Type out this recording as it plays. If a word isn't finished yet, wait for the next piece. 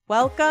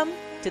Welcome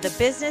to the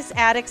Business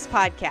Addicts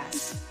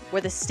Podcast,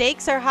 where the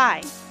stakes are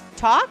high,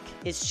 talk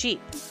is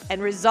cheap,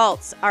 and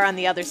results are on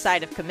the other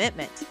side of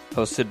commitment.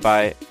 Hosted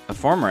by a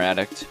former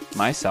addict,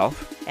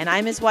 myself, And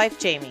I'm his wife,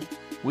 Jamie.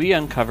 we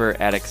uncover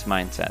addicts'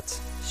 mindsets,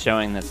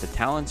 showing that the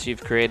talents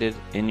you've created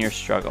in your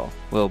struggle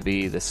will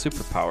be the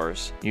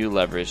superpowers you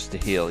leverage to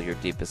heal your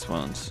deepest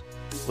wounds.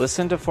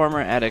 Listen to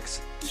former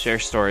addicts share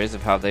stories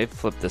of how they've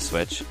flipped the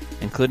switch,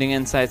 including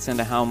insights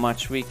into how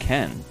much we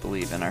can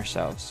believe in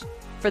ourselves.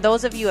 For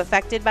those of you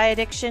affected by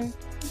addiction,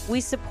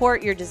 we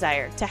support your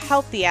desire to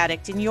help the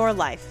addict in your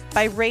life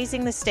by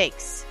raising the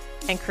stakes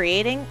and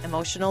creating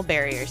emotional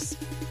barriers.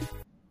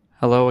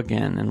 Hello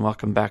again, and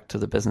welcome back to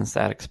the Business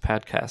Addicts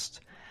Podcast.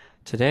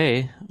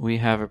 Today, we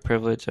have a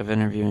privilege of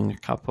interviewing a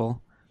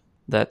couple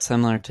that,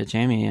 similar to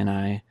Jamie and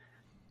I,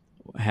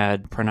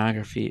 had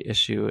pornography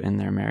issue in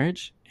their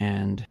marriage,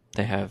 and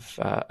they have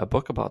a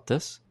book about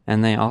this.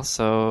 And they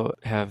also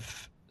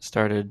have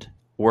started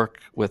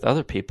work with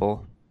other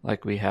people,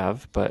 like we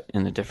have, but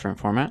in a different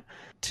format,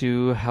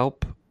 to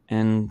help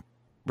and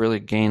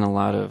really gain a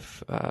lot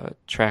of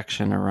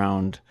traction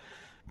around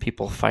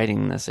people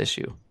fighting this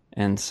issue.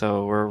 And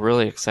so we're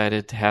really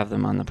excited to have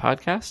them on the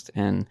podcast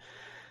and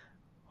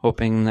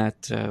hoping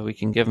that we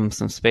can give them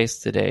some space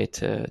today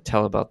to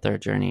tell about their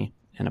journey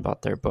and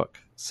about their book.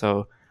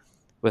 So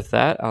with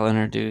that, I'll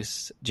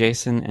introduce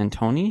Jason and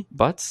Toni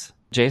Butz.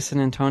 Jason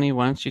and Toni,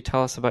 why don't you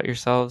tell us about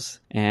yourselves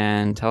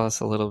and tell us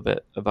a little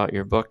bit about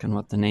your book and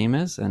what the name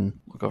is, and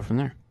we'll go from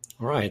there.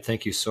 All right.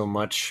 Thank you so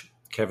much,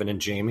 Kevin and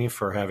Jamie,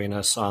 for having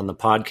us on the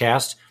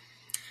podcast.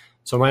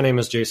 So my name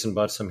is Jason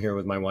Butz. I'm here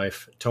with my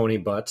wife, Toni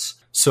Butz.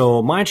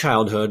 So my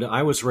childhood,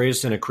 I was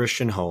raised in a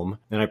Christian home,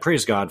 and I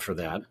praise God for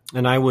that.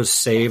 And I was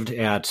saved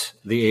at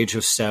the age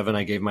of 7.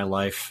 I gave my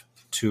life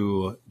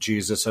to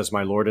Jesus as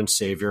my Lord and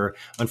Savior.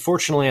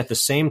 Unfortunately, at the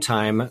same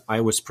time,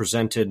 I was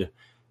presented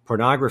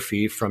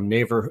pornography from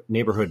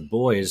neighborhood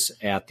boys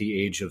at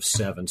the age of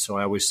 7. So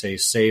I always say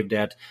saved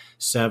at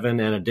 7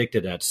 and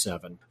addicted at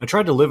 7. I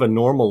tried to live a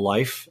normal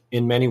life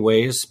in many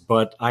ways,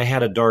 but I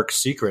had a dark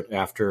secret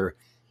after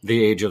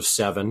the age of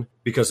 7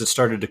 because it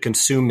started to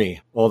consume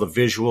me. All the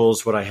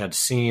visuals, what I had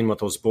seen, what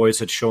those boys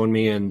had shown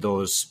me in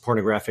those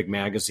pornographic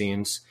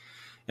magazines.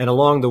 And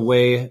along the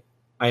way,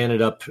 I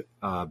ended up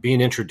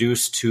being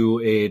introduced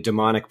to a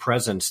demonic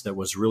presence that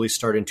was really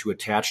starting to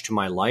attach to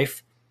my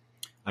life.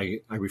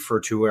 I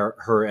refer to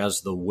her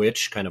as the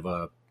witch, kind of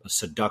a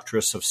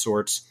seductress of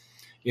sorts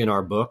in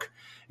our book.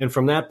 And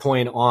from that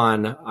point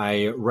on,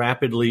 I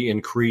rapidly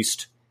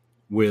increased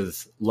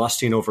with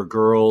lusting over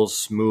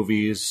girls,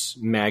 movies,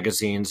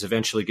 magazines,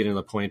 eventually getting to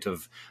the point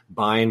of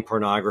buying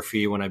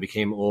pornography when I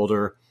became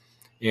older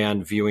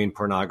and viewing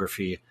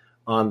pornography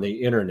on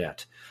the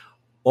internet.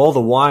 All the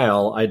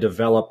while, I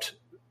developed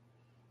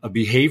a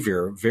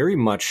behavior very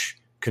much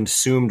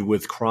consumed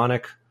with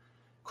chronic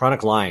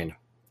lying.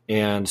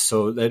 And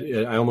so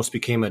that I almost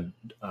became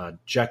a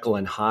Jekyll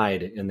and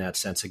Hyde in that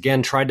sense.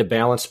 Again, tried to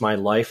balance my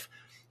life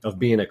of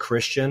being a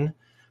Christian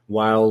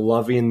while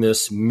loving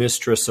this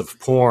mistress of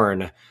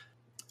porn.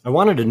 I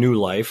wanted a new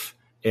life.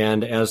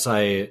 And as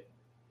I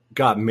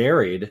got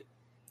married,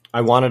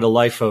 I wanted a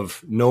life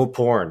of no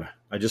porn.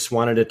 I just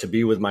wanted it to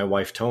be with my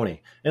wife,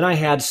 Toni. And I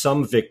had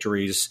some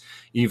victories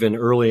even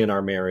early in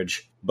our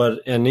marriage.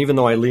 And even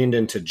though I leaned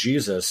into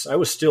Jesus, I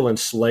was still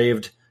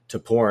enslaved to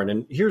porn.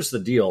 And here's the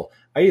deal.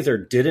 I either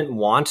didn't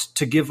want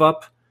to give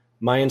up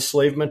my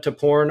enslavement to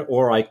porn,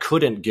 or I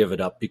couldn't give it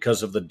up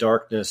because of the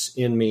darkness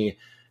in me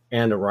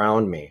and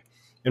around me.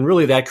 And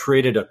really that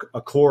created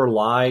a core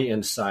lie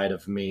inside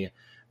of me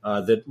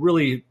that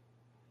really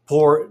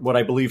what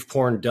I believe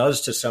porn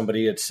does to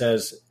somebody. It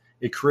says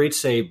it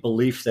creates a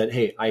belief that,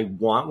 hey, I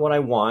want what I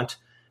want,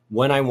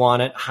 when I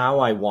want it,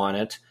 how I want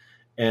it,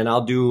 and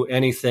I'll do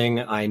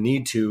anything I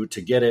need to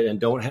get it. And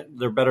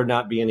there better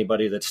not be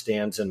anybody that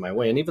stands in my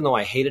way. And even though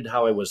I hated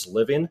how I was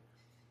living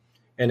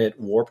and it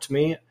warped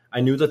me, I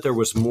knew that there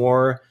was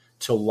more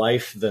to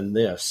life than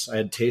this. I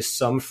had tasted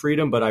some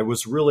freedom, but I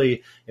was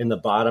really in the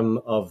bottom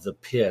of the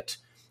pit.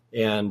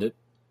 And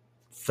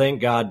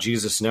thank God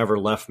Jesus never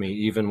left me,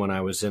 even when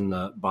I was in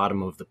the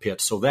bottom of the pit.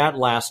 So that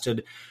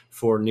lasted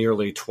for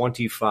nearly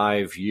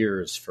 25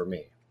 years for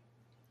me.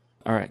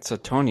 All right, so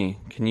Toni,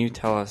 can you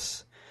tell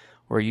us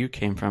where you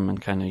came from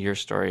and kind of your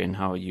story and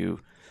how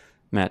you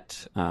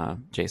met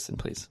Jason,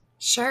 please?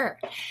 Sure.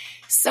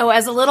 So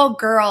as a little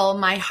girl,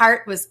 my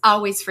heart was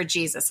always for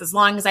Jesus, as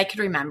long as I could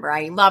remember.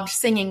 I loved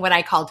singing what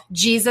I called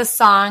Jesus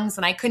songs,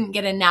 and I couldn't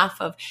get enough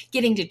of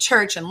getting to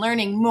church and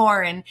learning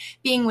more and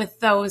being with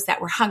those that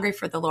were hungry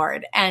for the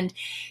Lord. And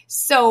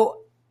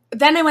so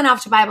then I went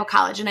off to Bible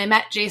college, and I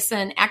met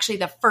Jason actually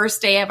the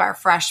first day of our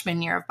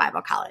freshman year of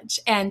Bible college.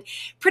 And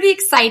pretty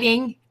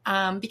exciting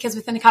because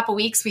within a couple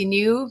weeks, we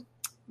knew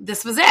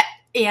this was it.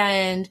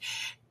 And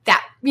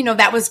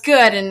that was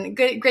good and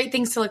great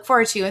things to look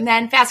forward to. And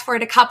then fast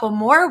forward a couple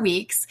more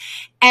weeks,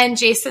 and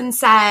Jason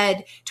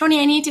said, Toni,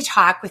 I need to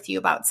talk with you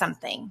about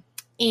something.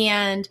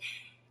 And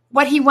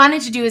what he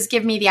wanted to do is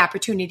give me the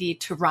opportunity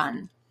to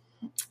run,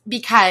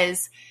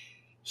 because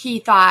he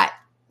thought,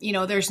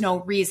 there's no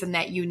reason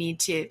that you need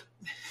to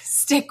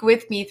stick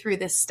with me through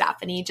this stuff.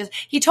 And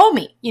he told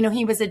me,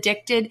 he was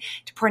addicted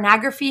to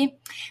pornography,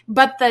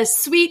 but the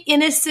sweet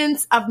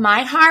innocence of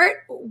my heart,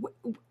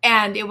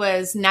 and it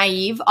was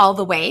naive all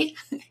the way.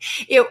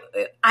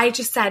 I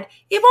just said,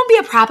 it won't be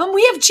a problem.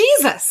 We have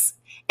Jesus.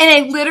 And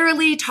I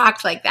literally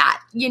talked like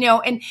that,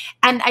 and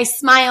I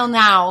smile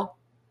now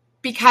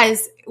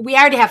because we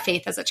already have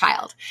faith as a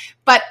child,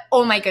 but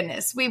oh my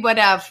goodness, we would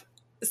have,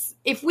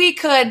 if we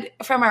could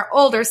from our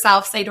older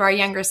self say to our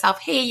younger self,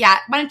 hey, yeah,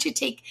 why don't you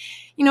take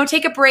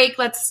a break.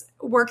 Let's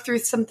work through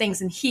some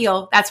things and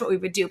heal. That's what we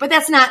would do. But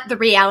that's not the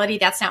reality.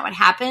 That's not what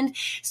happened.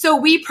 So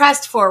we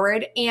pressed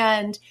forward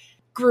and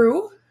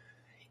grew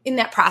in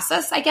that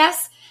process, I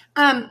guess.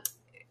 I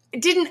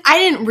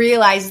didn't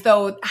realize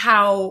though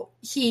how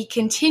he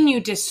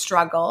continued to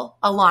struggle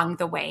along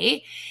the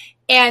way.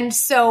 And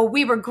so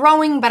we were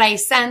growing, but I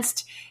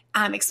sensed,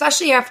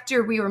 especially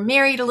after we were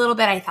married a little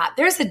bit, I thought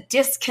there's a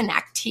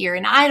disconnect here.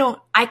 And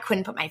I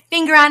couldn't put my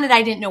finger on it.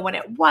 I didn't know what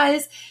it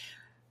was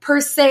per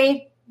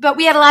se. But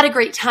we had a lot of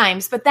great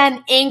times. But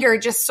then anger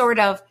just sort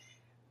of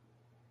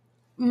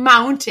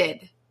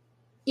mounted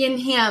in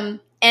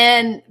him.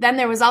 And then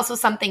there was also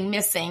something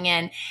missing.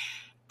 And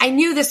I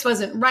knew this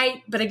wasn't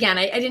right. But again,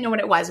 I didn't know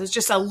what it was. It was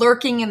just a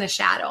lurking in the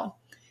shadow.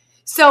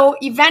 So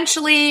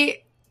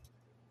eventually,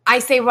 I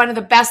say one of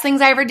the best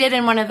things I ever did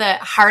and one of the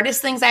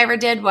hardest things I ever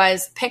did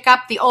was pick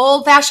up the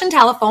old-fashioned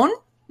telephone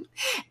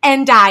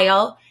and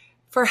dial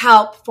for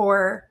help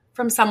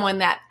from someone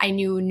that I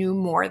knew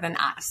more than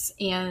us.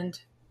 And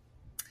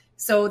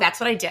so that's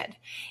what I did.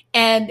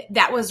 And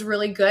that was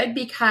really good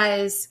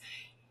because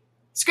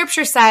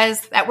scripture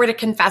says that we're to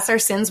confess our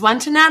sins one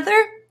to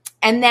another,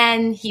 and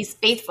then he's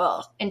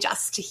faithful and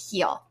just to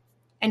heal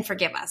and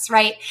forgive us,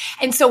 right?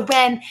 And so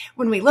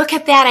when we look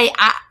at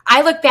that,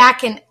 I look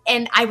back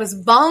and I was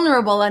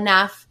vulnerable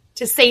enough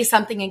to say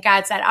something, and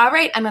God said, all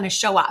right, I'm going to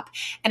show up.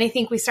 And I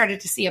think we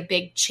started to see a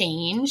big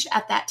change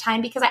at that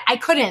time because I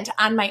couldn't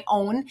on my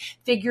own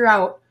figure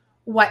out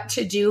what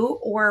to do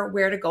or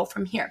where to go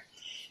from here.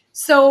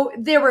 So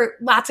there were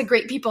lots of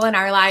great people in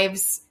our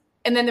lives.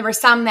 And then there were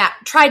some that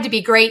tried to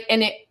be great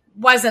and it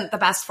wasn't the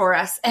best for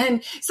us.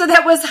 And so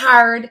that was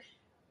hard.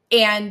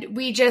 And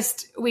we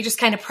just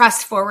kind of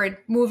pressed forward,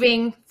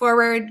 moving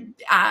forward.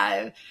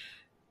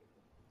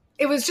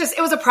 It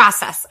was a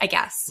process, I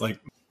guess. Like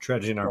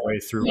trudging our way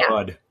through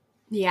mud.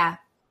 Yeah.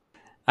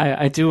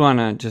 I do want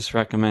to just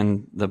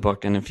recommend the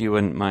book. And if you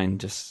wouldn't mind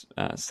just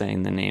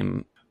saying the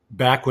name.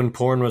 Back When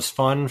Porn Was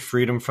Fun,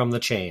 Freedom from the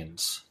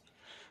Chains.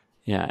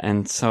 Yeah.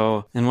 And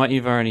so, and what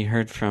you've already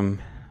heard from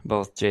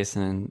both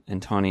Jason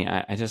and Toni,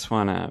 I just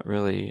want to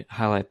really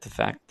highlight the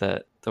fact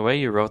that the way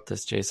you wrote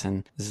this,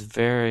 Jason, is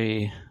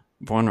very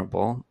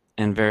vulnerable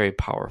and very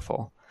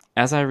powerful.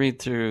 As I read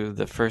through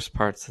the first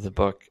parts of the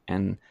book,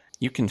 and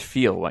you can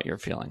feel what you're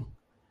feeling.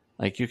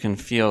 Like you can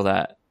feel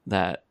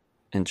that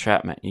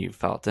entrapment you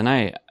felt.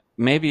 And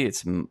maybe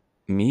it's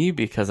me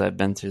because I've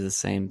been through the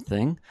same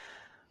thing,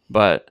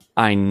 but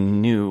I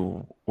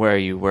knew where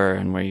you were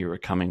and where you were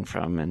coming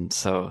from. And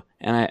so,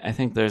 I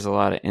think there's a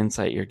lot of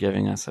insight you're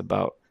giving us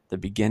about the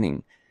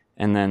beginning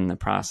and then the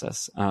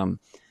process.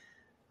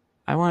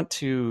 I want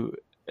to,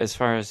 as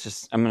far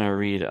as I'm going to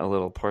read a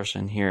little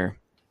portion here.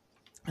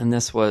 And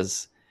this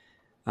was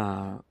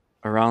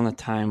around the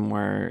time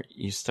where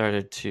you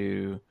started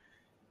to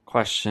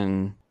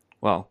question,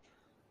 well,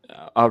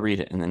 I'll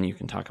read it and then you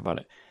can talk about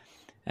it.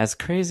 As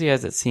crazy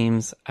as it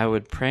seems, I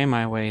would pray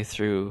my way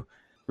through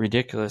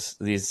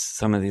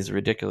some of these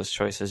ridiculous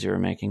choices you were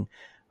making.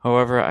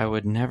 However, I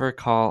would never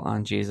call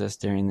on Jesus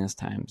during these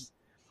times.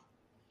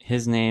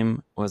 His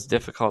name was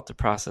difficult to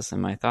process in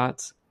my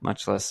thoughts,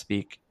 much less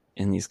speak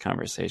in these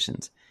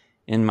conversations.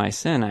 In my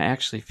sin, I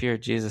actually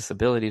feared Jesus'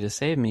 ability to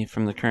save me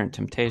from the current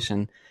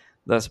temptation,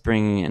 thus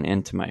bringing an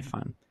end to my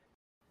fun.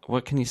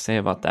 What can you say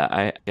about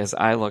that? As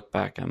I look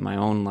back at my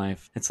own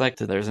life, it's like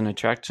there's an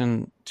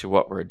attraction to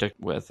what we're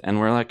addicted with,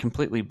 and we're like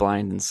completely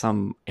blind in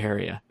some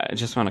area. I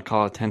just want to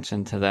call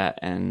attention to that,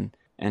 and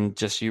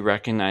just you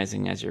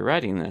recognizing as you're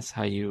writing this,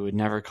 how you would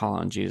never call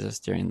on Jesus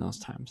during those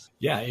times.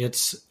 Yeah,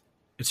 it's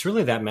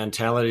really that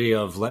mentality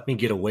of let me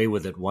get away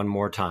with it one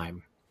more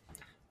time.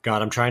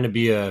 God, I'm trying to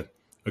be a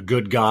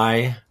good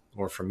guy,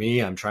 or for me,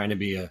 I'm trying to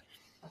be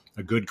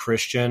a good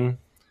Christian.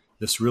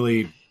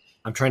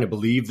 I'm trying to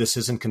believe this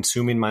isn't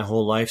consuming my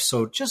whole life.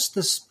 So just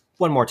this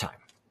one more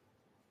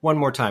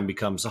time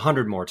becomes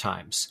 100 more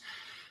times,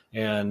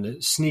 and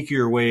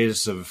sneakier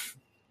ways of,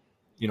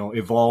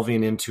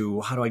 evolving into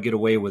how do I get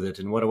away with it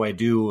and what do I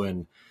do?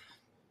 And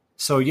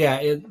so, yeah,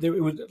 it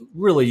was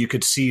really, you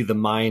could see the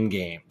mind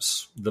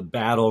games, the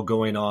battle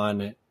going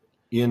on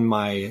in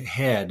my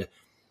head.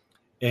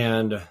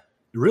 And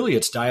really,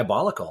 it's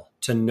diabolical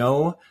to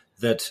know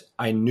that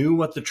I knew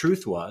what the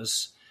truth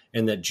was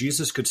and that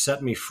Jesus could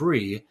set me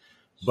free,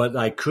 but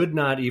I could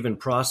not even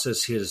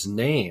process his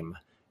name.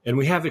 And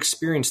we have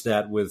experienced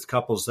that with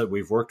couples that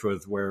we've worked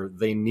with where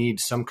they need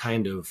some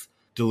kind of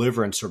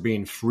deliverance or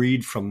being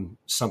freed from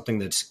something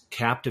that's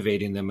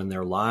captivating them in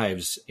their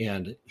lives.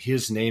 And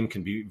his name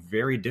can be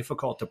very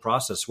difficult to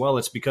process. Well,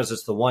 it's because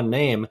it's the one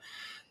name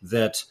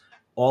that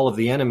all of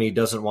the enemy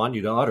doesn't want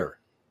you to utter.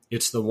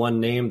 It's the one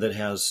name that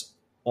has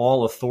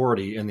all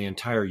authority in the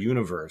entire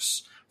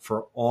universe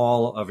for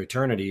all of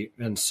eternity.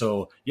 And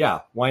so,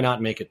 yeah, why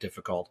not make it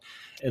difficult?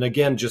 And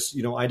again, just,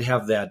 I'd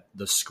have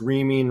the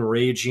screaming,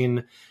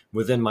 raging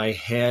within my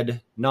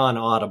head,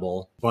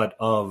 non-audible, but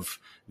of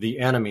the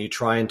enemy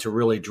trying to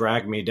really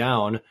drag me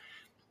down,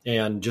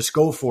 and just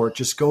go for it,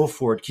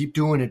 keep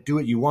doing it, do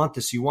it. You want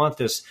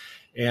this.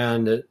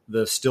 And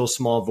the still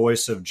small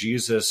voice of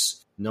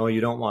Jesus, no,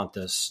 you don't want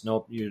this.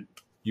 Nope.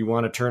 You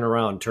want to turn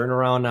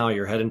around now.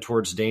 You're heading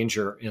towards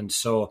danger. And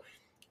so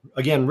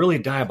again, really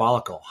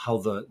diabolical how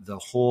the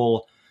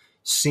whole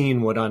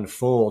scene would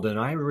unfold. And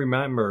I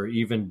remember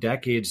even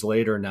decades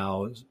later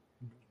now,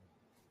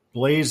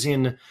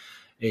 blazing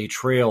a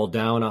trail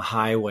down a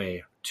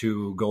highway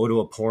to go to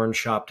a porn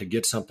shop to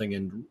get something,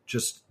 and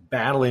just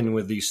battling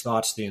with these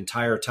thoughts the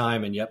entire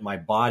time. And yet my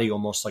body,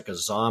 almost like a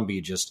zombie,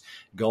 just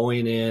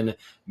going in,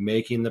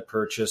 making the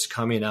purchase,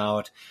 coming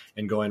out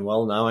and going,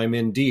 well, now I'm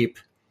in deep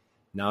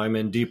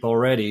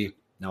already.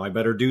 Now I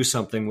better do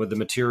something with the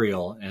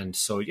material. And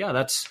so,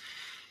 yeah,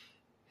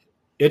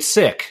 it's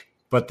sick,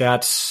 but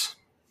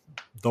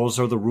those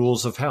are the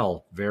rules of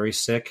hell. Very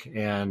sick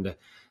and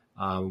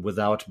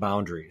without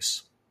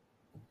boundaries.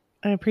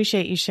 I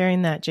appreciate you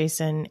sharing that,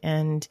 Jason.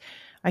 And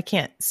I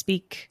can't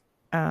speak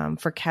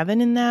for Kevin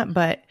in that,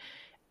 but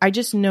I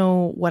just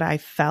know what I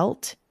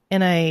felt.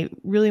 And I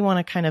really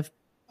want to kind of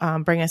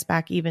bring us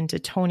back even to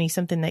Toni,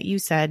 something that you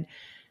said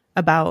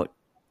about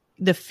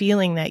the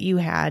feeling that you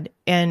had.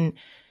 And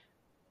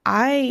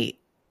I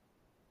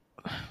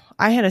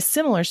had a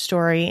similar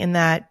story in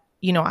that,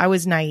 I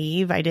was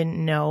naive. I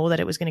didn't know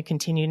that it was going to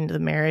continue into the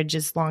marriage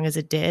as long as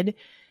it did.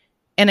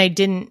 And I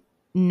didn't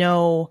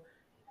know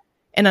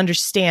and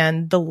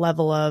understand the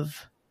level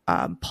of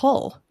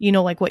pull.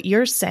 Like what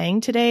you're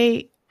saying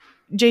today,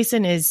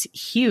 Jason, is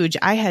huge.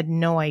 I had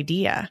no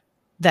idea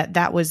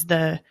that was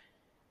the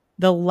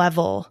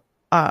level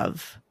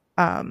of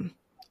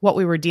what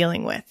we were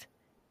dealing with.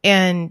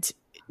 And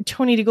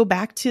Toni, to go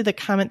back to the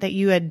comment that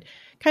you had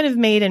kind of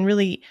made and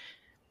really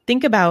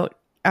think about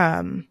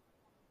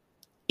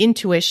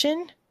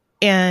intuition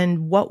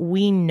and what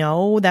we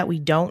know that we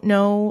don't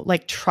know,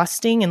 like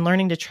trusting and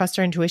learning to trust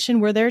our intuition.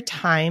 Were there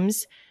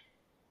times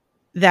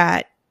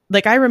that,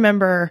 like, I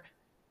remember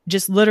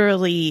just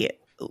literally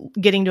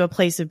getting to a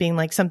place of being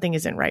like, something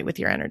isn't right with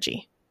your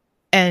energy.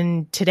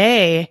 And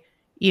today,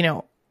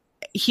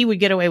 he would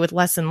get away with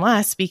less and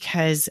less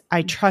because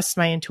I trust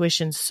my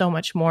intuition so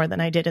much more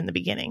than I did in the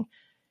beginning.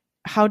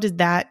 How did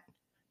that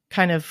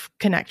kind of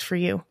connect for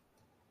you?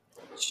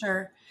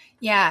 Sure.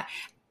 Yeah.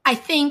 I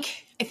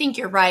think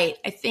you're right.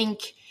 I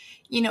think,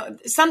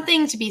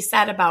 something to be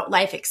said about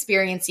life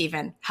experience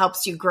even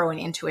helps you grow in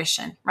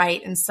intuition,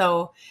 right? And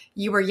so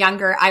you were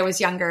younger, I was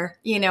younger,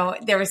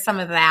 there was some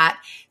of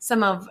that,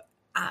 some of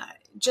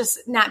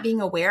just not being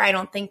aware. I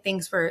don't think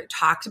things were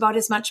talked about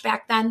as much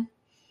back then.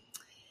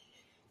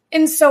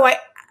 And so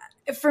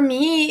for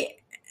me,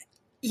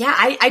 yeah,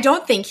 I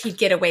don't think he'd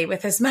get away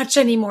with as much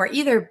anymore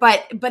either,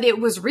 but it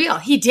was real.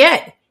 He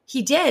did.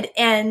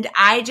 And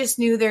I just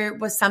knew there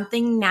was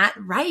something not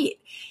right.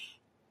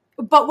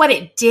 But what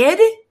it did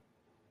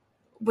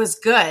was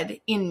good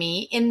in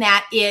me, in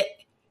that it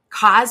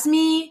caused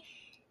me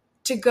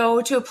to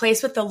go to a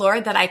place with the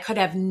Lord that I could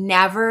have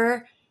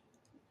never,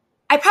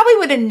 I probably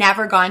would have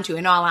never gone to,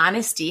 in all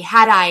honesty,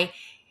 had I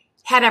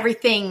had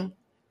everything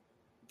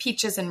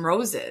peaches and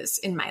roses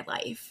in my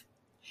life.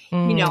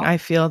 I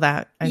feel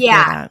that. Feel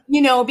that.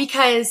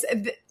 Because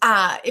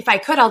if I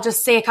could, I'll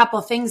just say a couple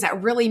of things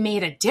that really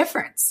made a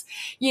difference.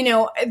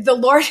 The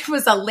Lord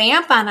was a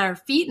lamp on our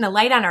feet and a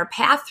light on our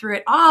path through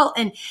it all.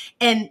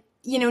 And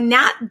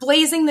not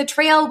blazing the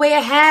trail way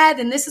ahead.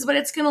 And this is what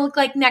it's going to look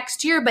like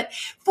next year. But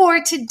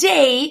for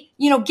today,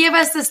 give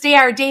us this day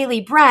our daily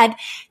bread.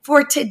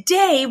 For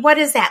today, what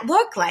does that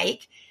look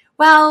like?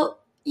 Well,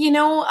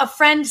 a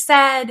friend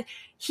said,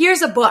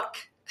 here's a book.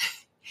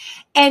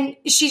 And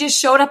she just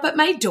showed up at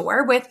my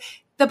door with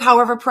The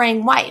Power of a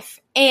Praying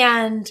Wife.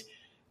 And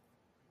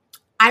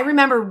I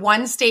remember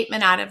one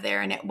statement out of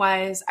there, and it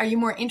was, are you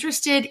more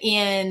interested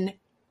in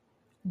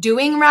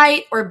doing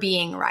right or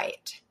being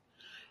right?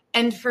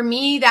 And for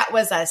me, that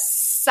was a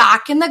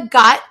sock in the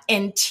gut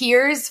and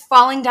tears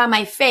falling down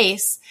my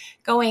face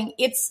going,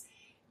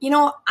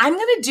 I'm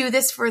going to do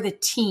this for the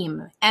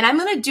team, and I'm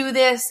going to do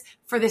this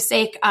for the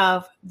sake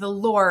of the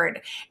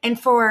Lord and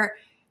for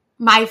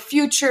my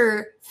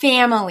future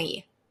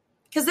family,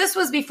 because this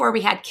was before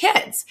we had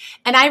kids.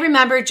 And I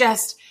remember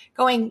just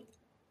going,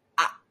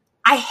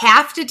 I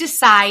have to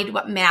decide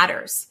what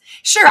matters.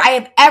 Sure, I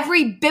have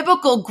every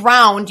biblical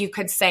ground, you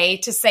could say,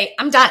 to say,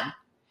 I'm done.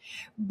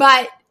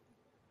 But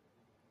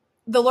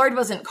the Lord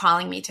wasn't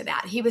calling me to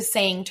that. He was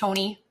saying,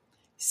 Toni,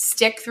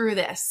 stick through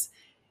this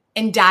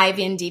and dive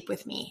in deep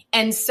with me.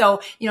 And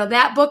so,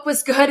 that book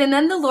was good. And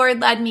then the Lord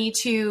led me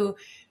to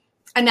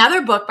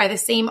another book by the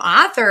same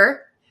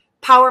author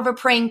power of a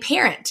praying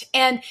parent.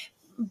 And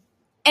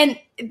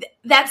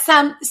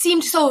that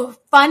seemed so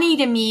funny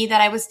to me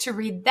that I was to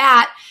read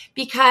that,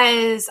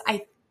 because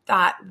I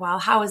thought, well,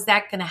 how is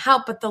that going to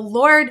help? But the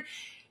Lord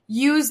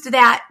used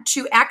that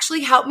to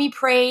actually help me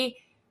pray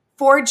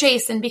for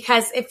Jason,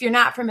 because if you're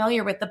not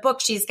familiar with the book,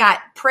 she's got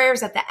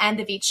prayers at the end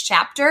of each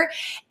chapter.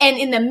 And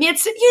in the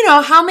midst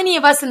of, how many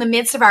of us in the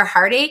midst of our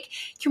heartache,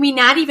 can we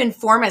not even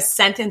form a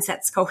sentence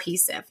that's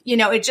cohesive?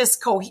 It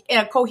just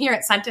a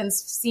coherent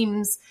sentence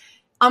seems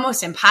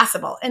almost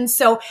impossible. And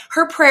so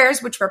her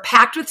prayers, which were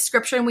packed with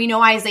scripture, and we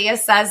know Isaiah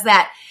says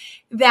that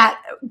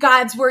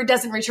God's word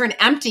doesn't return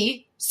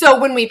empty.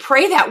 So when we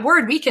pray that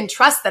word, we can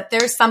trust that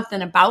there's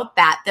something about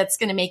that that's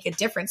going to make a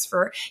difference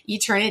for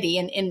eternity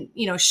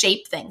and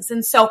shape things.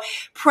 And so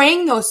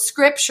praying those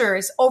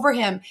scriptures over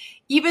him,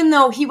 even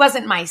though he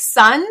wasn't my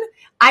son,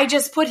 I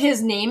just put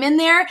his name in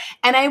there,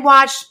 and I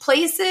watched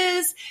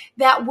places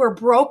that were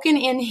broken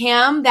in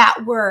him,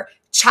 that were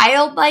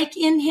childlike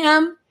in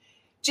him,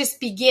 just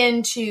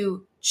begin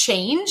to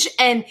change.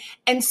 And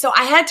so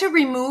I had to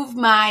remove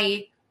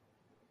my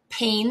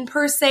pain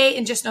per se,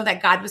 and just know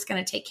that God was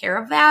going to take care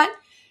of that,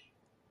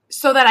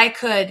 so that I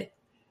could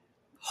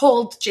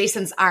hold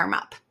Jason's arm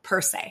up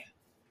per se.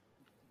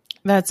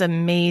 That's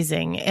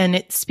amazing. And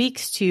it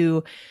speaks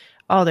to,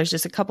 there's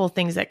just a couple of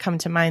things that come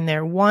to mind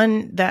there.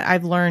 One that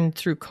I've learned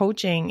through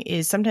coaching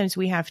is sometimes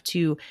we have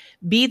to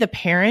be the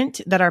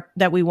parent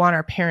that we want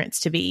our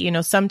parents to be.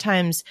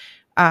 Sometimes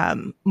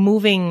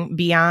moving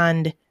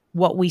beyond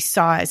what we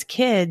saw as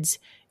kids,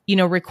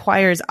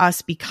 requires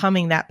us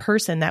becoming that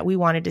person that we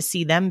wanted to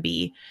see them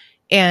be.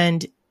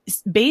 And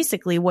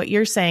basically what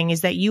you're saying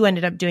is that you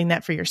ended up doing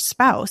that for your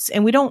spouse,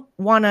 and we don't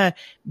want to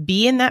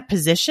be in that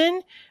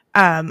position.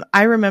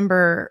 I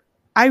remember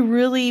I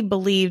really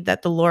believed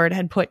that the Lord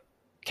had put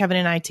Kevin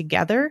and I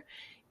together.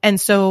 And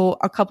so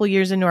a couple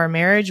years into our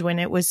marriage, when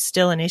it was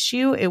still an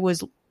issue, it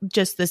was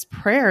just this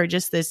prayer,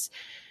 just this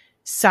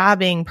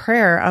sobbing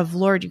prayer of,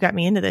 Lord, you got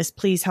me into this.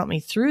 Please help me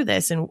through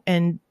this.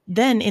 And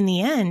then in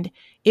the end,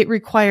 it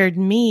required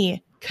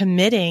me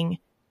committing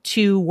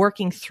to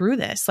working through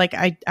this. Like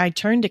I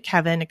turned to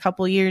Kevin a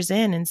couple years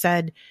in and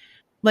said,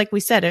 like we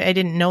said, I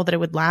didn't know that it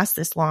would last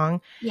this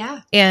long.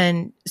 Yeah.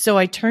 And so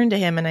I turned to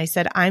him and I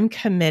said, I'm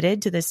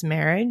committed to this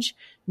marriage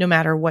no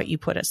matter what you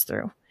put us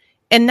through.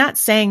 And not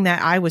saying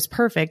that I was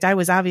perfect. I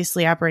was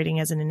obviously operating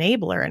as an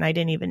enabler and I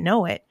didn't even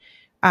know it.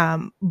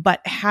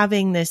 But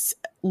having this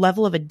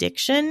level of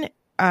addiction,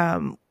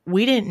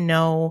 we didn't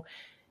know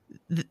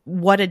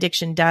what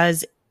addiction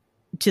does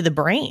to the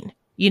brain,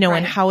 right,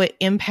 and how it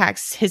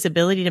impacts his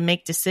ability to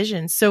make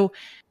decisions. So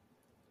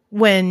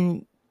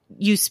when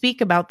you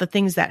speak about the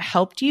things that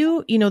helped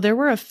you, there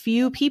were a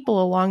few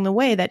people along the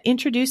way that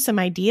introduced some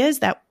ideas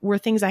that were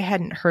things I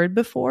hadn't heard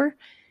before.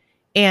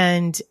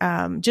 And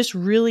just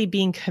really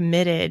being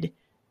committed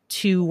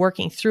to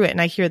working through it.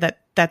 And I hear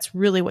that that's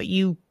really what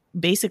you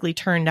basically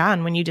turned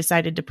on when you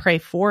decided to pray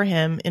for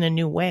him in a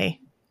new way.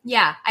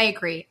 Yeah, I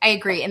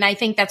agree. And I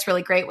think that's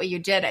really great what you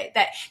did.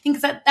 I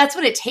think that's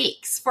what it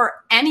takes for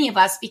any of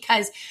us,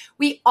 because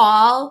we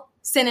all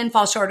sin and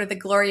fall short of the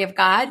glory of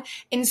God.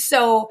 And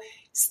so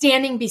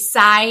standing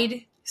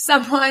beside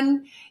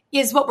someone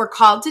is what we're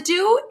called to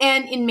do.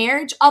 And in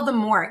marriage, all the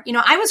more.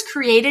 I was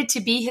created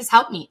to be his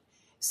helpmeet.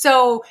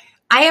 So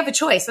I have a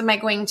choice. Am I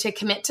going to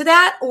commit to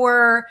that,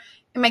 or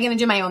am I going to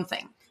do my own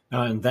thing?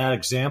 In that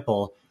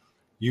example,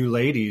 you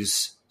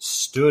ladies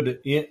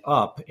stood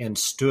up and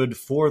stood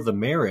for the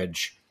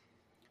marriage.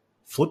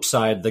 Flip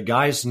side, the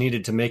guys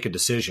needed to make a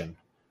decision.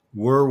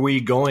 Were we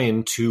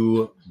going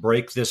to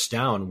break this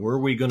down? Were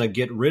we going to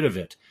get rid of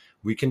it?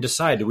 We can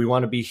decide. Do we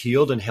want to be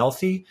healed and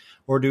healthy,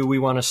 or do we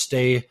want to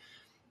stay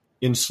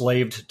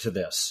enslaved to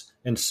this?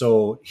 And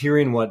so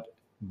hearing what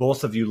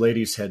both of you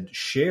ladies had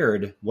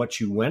shared, what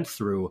you went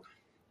through,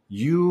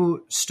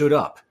 you stood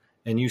up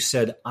and you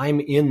said, I'm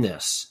in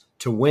this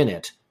to win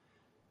it.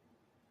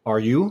 Are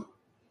you?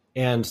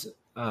 And,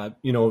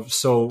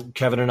 so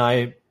Kevin and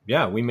I,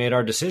 we made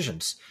our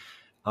decisions.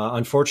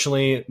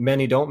 Unfortunately,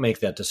 many don't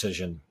make that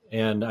decision.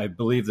 And I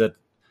believe that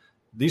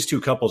these two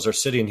couples are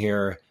sitting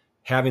here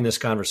having this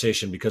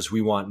conversation because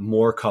we want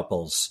more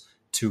couples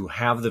to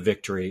have the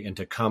victory and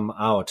to come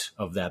out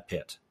of that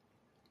pit.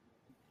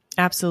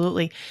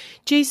 Absolutely.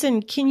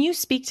 Jason, can you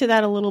speak to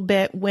that a little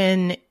bit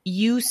when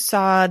you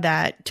saw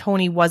that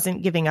Toni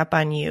wasn't giving up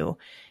on you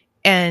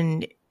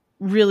and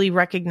really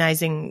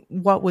recognizing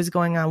what was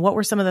going on? What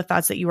were some of the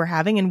thoughts that you were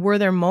having? And were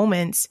there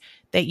moments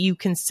that you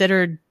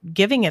considered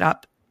giving it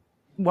up?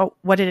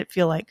 What did it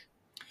feel like?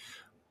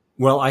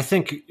 Well, I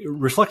think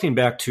reflecting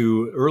back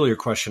to earlier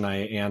question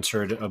I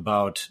answered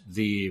about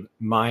the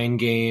mind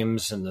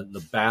games and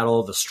the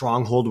battle, the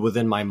stronghold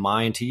within my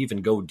mind to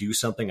even go do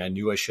something I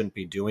knew I shouldn't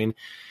be doing.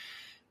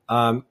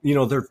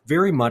 There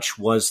very much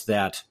was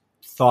that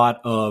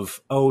thought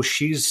of,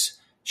 she's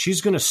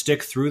going to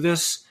stick through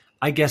this.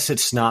 I guess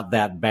it's not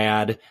that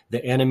bad.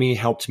 The enemy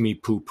helped me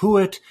poo-poo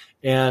it,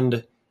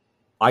 and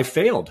I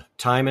failed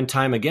time and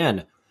time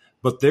again.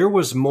 But there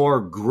was more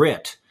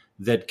grit.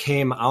 that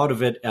came out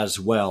of it as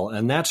well.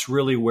 And that's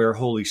really where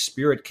Holy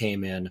Spirit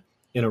came in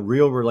a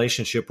real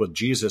relationship with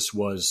Jesus,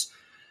 was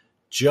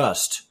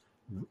just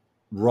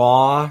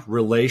raw,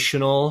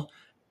 relational,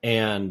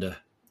 and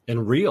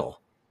real,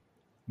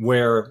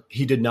 where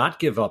he did not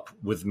give up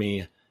with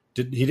me.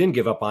 He didn't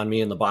give up on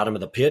me in the bottom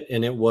of the pit.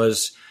 And it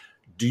was,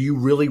 do you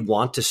really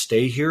want to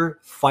stay here?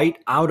 Fight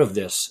out of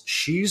this.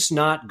 She's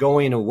not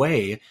going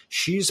away.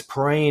 She's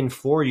praying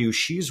for you.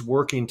 She's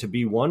working to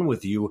be one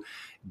with you.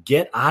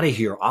 Get out of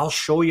here. I'll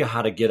show you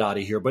how to get out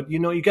of here. But,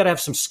 you got to have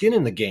some skin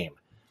in the game.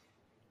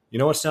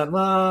 It's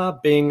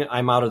not, bing,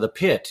 I'm out of the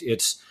pit.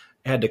 It's,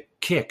 I had to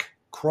kick,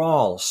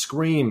 crawl,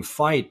 scream,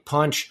 fight,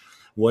 punch,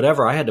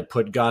 whatever. I had to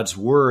put God's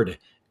word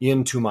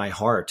into my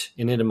heart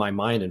and into my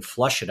mind and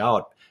flush it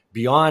out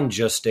beyond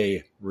just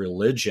a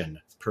religion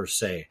per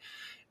se.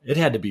 It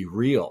had to be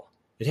real.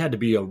 It had to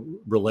be a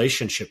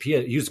relationship.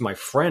 He was my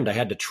friend. I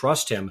had to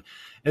trust him.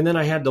 And then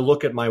I had to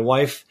look at my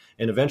wife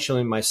and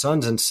eventually my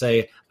sons and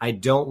say, I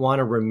don't want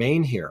to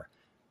remain here.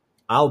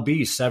 I'll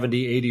be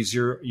 70,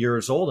 80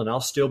 years old and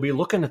I'll still be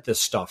looking at this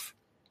stuff.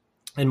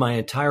 And my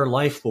entire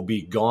life will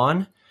be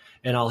gone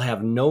and I'll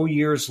have no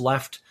years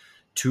left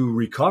to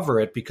recover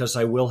it because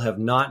I will have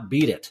not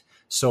beat it.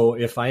 So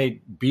if I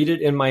beat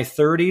it in my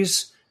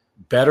 30s,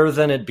 better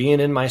than it being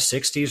in my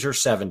 60s or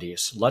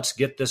 70s. Let's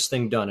get this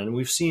thing done. And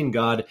we've seen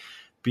God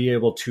be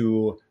able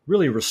to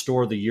really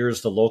restore the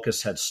years the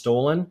locusts had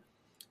stolen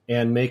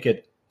and make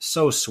it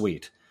so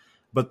sweet.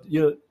 But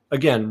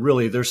again,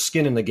 really, there's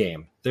skin in the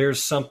game.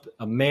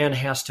 A man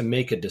has to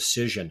make a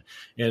decision.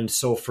 And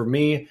so for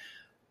me,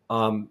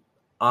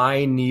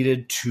 I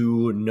needed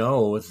to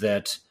know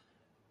that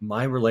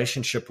my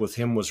relationship with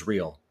him was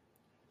real.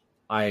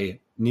 I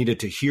needed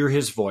to hear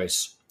his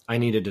voice. I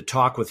needed to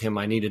talk with him.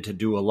 I needed to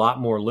do a lot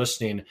more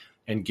listening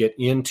and get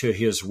into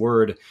his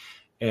word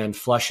and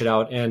flesh it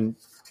out. And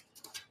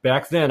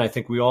back then, I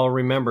think we all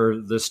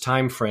remember this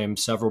time frame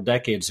several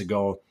decades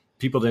ago,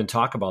 people didn't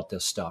talk about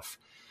this stuff.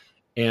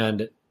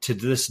 And to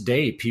this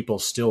day, people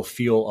still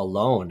feel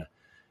alone.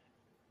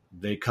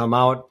 They come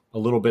out a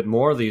little bit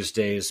more these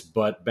days,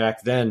 but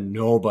back then,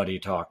 nobody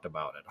talked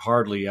about it,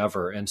 hardly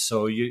ever. And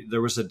so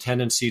there was a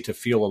tendency to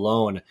feel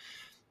alone,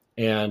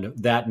 and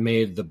that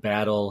made the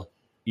battle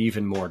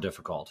even more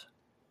difficult.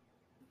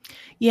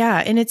 Yeah.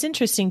 And it's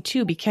interesting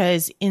too,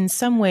 because in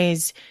some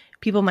ways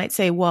people might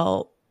say,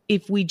 well,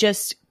 if we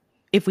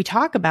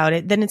talk about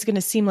it, then it's going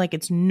to seem like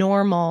it's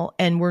normal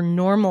and we're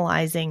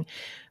normalizing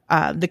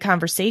the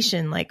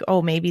conversation, like,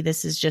 oh, maybe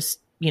this is just,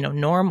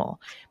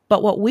 normal.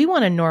 But what we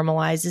want to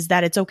normalize is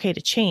that it's okay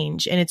to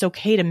change and it's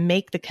okay to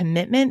make the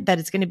commitment that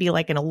it's going to be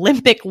like an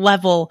Olympic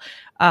level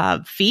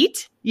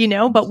feat,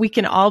 but we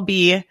can all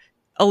be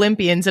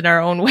Olympians in our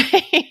own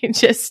way,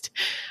 just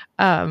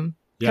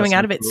coming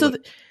out of it. So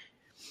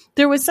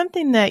there was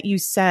something that you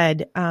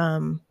said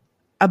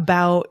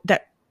about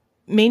that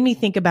made me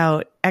think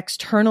about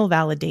external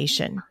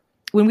validation.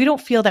 When we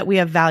don't feel that we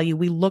have value,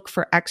 we look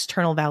for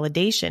external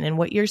validation. And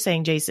what you're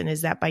saying, Jason,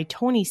 is that by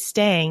Toni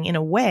staying, in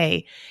a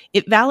way,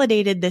 it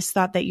validated this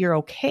thought that you're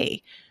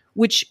okay,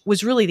 which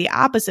was really the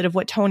opposite of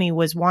what Toni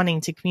was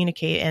wanting to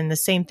communicate. And the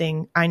same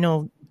thing, I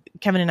know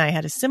Kevin and I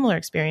had a similar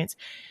experience.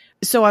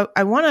 So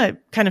I want to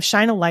kind of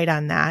shine a light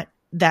on that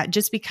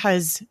just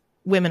because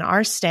women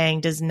are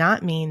staying does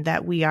not mean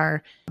that we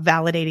are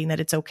validating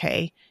that it's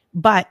okay.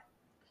 But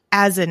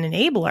as an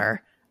enabler,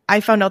 I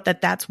found out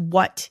that that's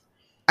what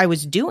I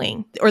was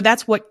doing, or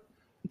that's what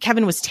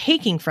Kevin was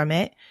taking from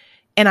it.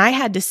 And I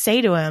had to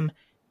say to him,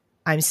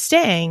 I'm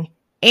staying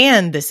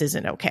and this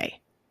isn't okay.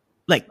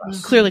 Like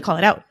clearly call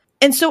it out.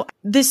 And so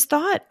this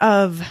thought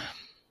of,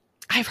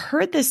 I've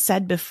heard this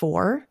said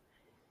before,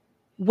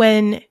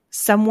 when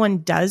someone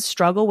does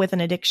struggle with an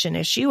addiction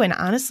issue, and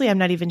honestly, I'm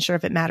not even sure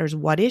if it matters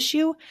what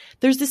issue,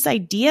 there's this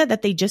idea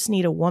that they just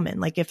need a woman.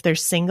 Like if they're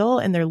single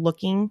and they're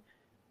looking,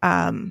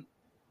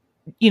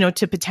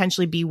 to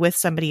potentially be with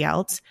somebody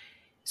else,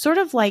 sort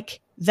of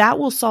like that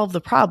will solve the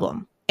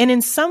problem. And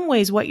in some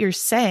ways, what you're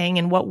saying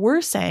and what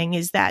we're saying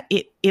is that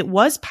it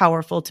was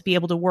powerful to be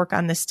able to work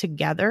on this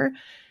together,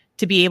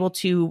 to be able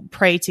to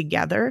pray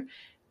together.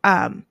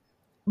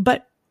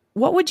 But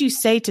what would you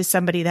say to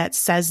somebody that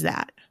says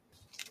that?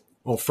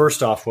 Well,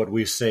 first off, what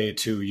we say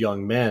to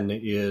young men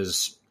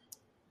is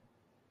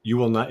it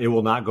will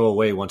not go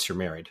away once you're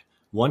married.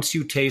 Once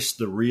you taste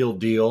the real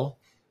deal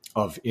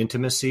of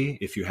intimacy,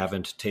 if you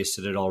haven't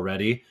tasted it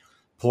already,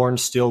 porn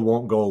still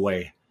won't go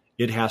away.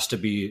 It has to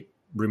be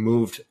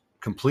removed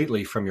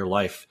completely from your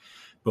life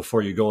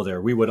before you go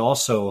there. We would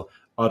also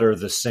utter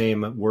the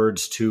same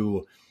words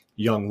to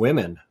young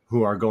women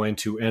who are going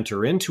to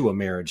enter into a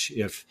marriage.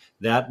 If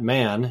that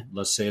man,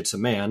 let's say it's a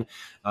man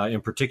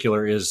in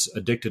particular, is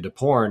addicted to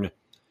porn,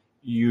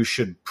 you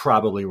should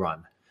probably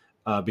run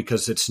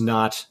because it's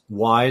not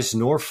wise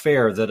nor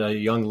fair that a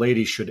young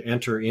lady should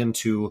enter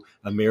into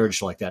a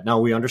marriage like that. Now,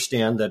 we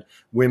understand that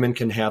women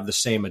can have the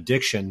same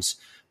addictions,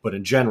 but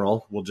in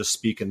general, we'll just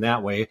speak in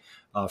that way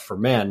for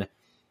men.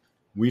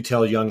 We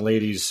tell young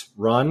ladies,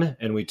 run,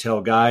 and we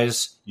tell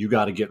guys, you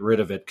got to get rid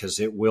of it because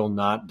it will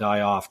not die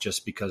off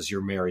just because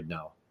you're married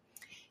now.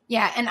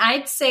 Yeah. And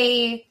I'd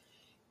say,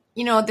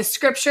 the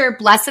scripture,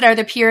 blessed are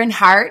the pure in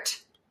heart,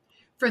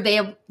 for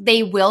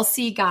they will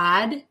see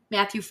God,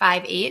 Matthew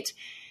 5:8.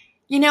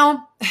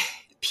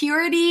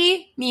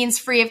 Purity means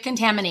free of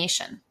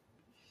contamination.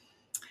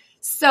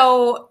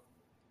 So,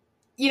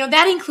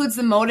 that includes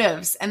the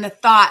motives and the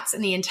thoughts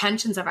and the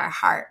intentions of our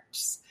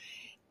hearts.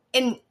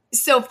 And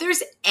so if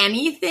there's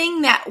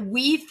anything that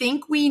we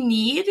think we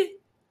need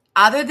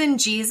other than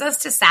Jesus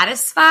to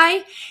satisfy,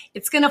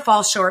 it's going to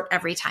fall short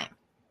every time.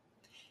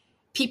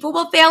 People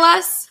will fail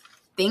us.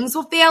 Things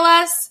will fail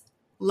us.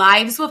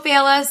 Lives will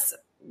fail us.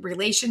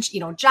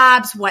 Relationships,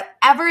 jobs,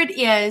 whatever it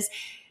is,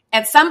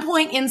 at some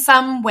point in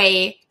some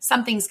way,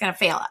 something's going to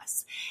fail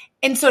us.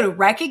 And so to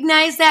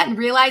recognize that and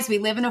realize we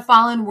live in a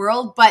fallen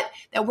world, but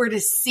that we're to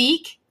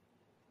seek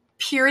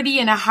purity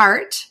in a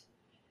heart,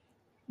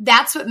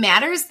 that's what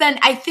matters. Then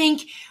I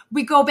think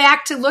we go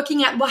back to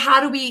looking at, well,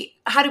 how do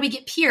we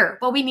get pure?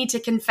 Well, we need to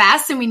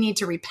confess and we need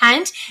to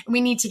repent and we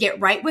need to get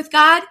right with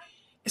God,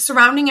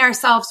 surrounding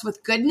ourselves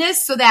with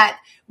goodness so that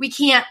we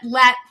can't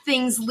let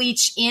things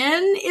leach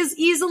in as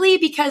easily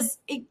because,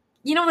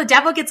 the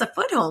devil gets a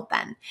foothold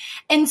then.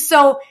 And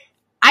so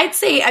I'd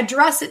say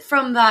address it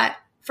from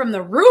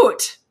the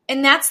root,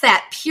 and that's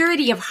that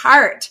purity of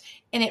heart.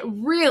 And it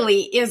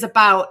really is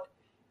about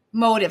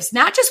motives,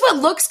 not just what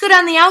looks good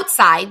on the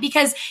outside,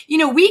 because,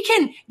 we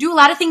can do a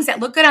lot of things that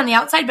look good on the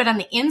outside, but on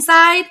the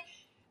inside,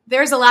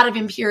 there's a lot of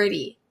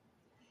impurity.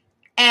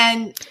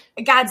 And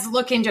God's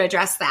looking to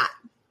address that.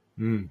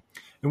 And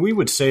we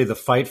would say the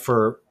fight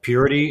for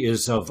purity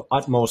is of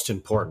utmost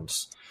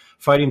importance.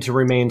 Fighting to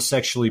remain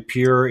sexually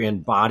pure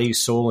in body,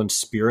 soul, and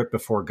spirit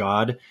before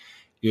God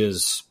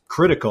is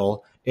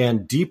critical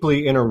and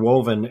deeply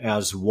interwoven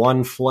as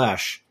one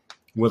flesh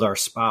with our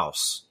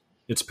spouse.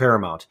 It's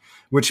paramount,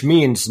 which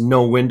means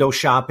no window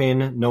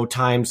shopping, no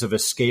times of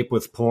escape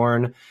with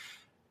porn.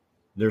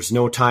 There's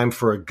no time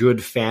for a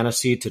good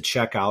fantasy to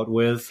check out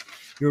with.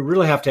 You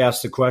really have to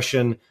ask the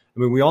question,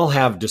 we all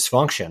have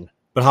dysfunction,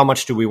 but how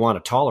much do we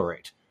want to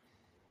tolerate?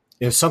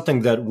 It's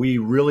something that we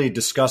really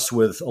discuss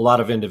with a lot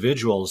of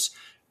individuals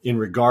in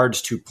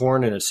regards to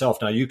porn in itself.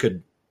 Now, you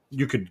could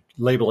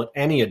label it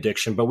any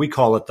addiction, but we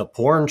call it the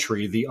porn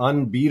tree, the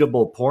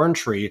unbeatable porn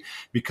tree,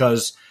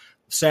 because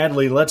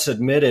sadly, let's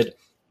admit it,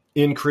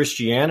 in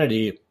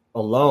Christianity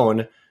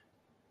alone,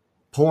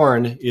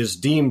 porn is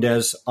deemed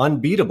as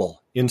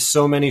unbeatable in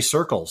so many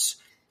circles.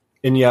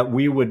 And yet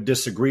we would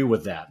disagree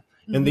with that.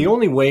 Mm-hmm. And the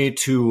only way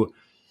to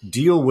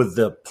deal with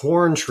the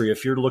porn tree,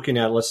 if you're looking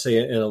at, let's say,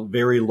 a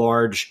very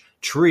large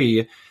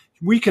tree,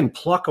 we can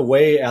pluck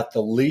away at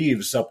the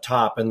leaves up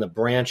top and the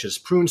branches,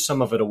 prune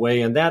some of it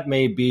away. And that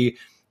may be,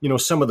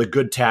 some of the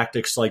good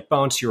tactics like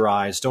bounce your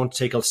eyes, don't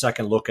take a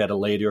second look at a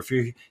lady. Or if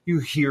you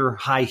hear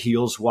high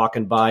heels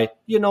walking by,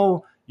 you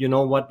know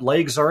what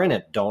legs are in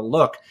it. Don't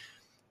look.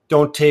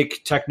 Don't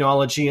take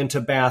technology into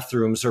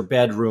bathrooms or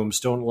bedrooms.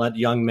 Don't let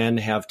young men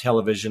have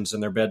televisions in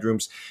their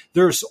bedrooms.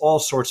 There's all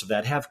sorts of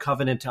that. Have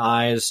covenant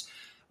eyes,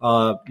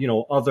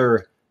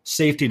 other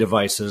safety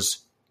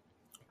devices.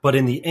 But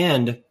in the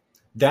end,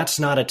 that's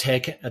not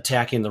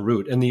attacking the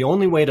root. And the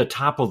only way to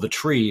topple the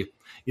tree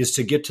is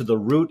to get to the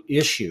root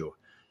issue.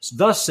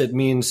 Thus, it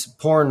means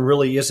porn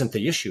really isn't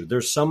the issue.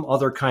 There's some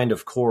other kind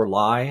of core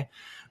lie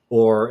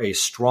or a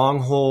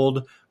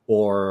stronghold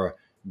or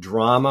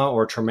drama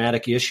or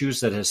traumatic issues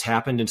that has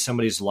happened in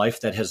somebody's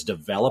life that has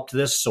developed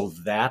this so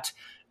that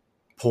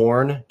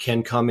porn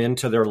can come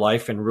into their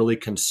life and really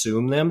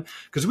consume them.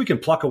 Because we can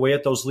pluck away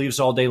at those leaves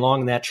all day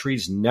long and that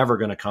tree's never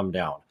going to come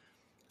down.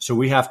 So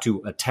we have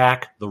to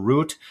attack the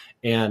root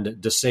and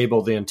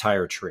disable the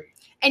entire tree.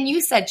 And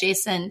you said,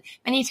 Jason,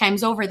 many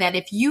times over that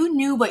if you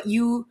knew what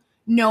you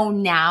know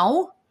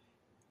now,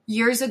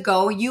 years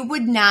ago, you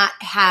would not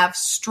have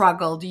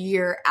struggled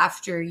year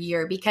after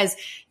year because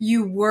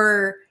you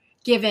were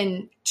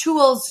given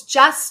tools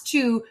just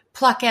to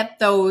pluck at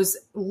those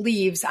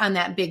leaves on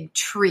that big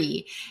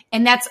tree.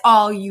 And that's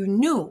all you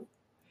knew.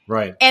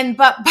 Right.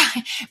 But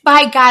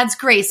by God's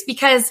grace,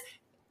 because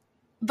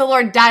the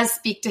Lord does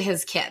speak to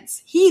his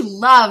kids. He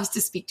loves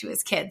to speak to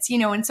his kids,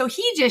 and so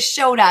he just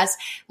showed us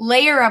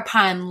layer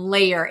upon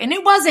layer. And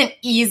it wasn't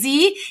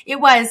easy. It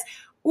was,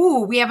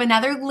 we have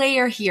another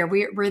layer here.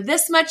 We're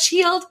this much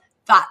healed.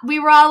 Thought we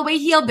were all the way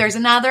healed. There's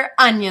another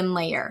onion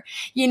layer,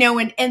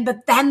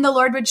 but then the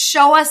Lord would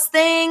show us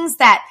things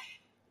that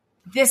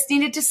this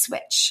needed to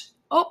switch.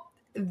 Oh,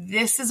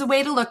 this is a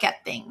way to look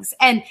at things.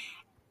 And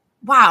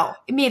wow,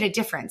 it made a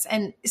difference.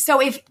 And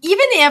so even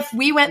if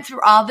we went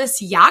through all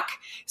this yuck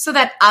so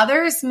that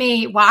others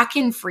may walk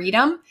in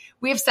freedom,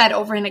 we have said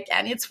over and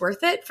again, it's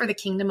worth it for the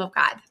kingdom of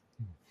God.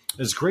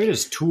 As great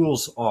as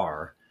tools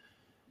are,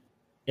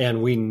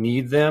 and we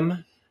need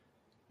them,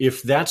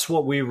 if that's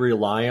what we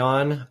rely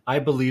on, I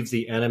believe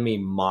the enemy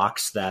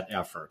mocks that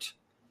effort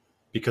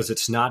because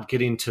it's not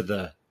getting to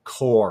the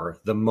core,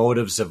 the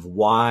motives of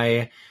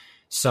why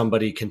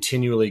somebody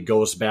continually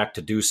goes back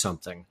to do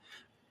something.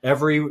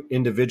 Every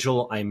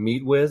individual I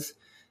meet with,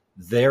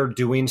 they're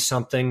doing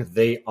something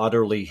they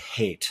utterly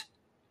hate.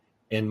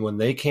 And when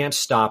they can't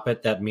stop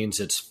it, that means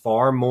it's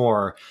far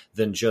more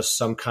than just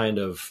some kind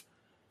of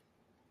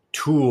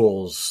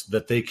tools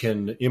that they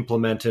can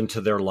implement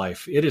into their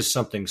life. It is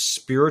something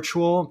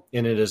spiritual,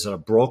 and it is a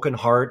broken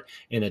heart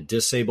and a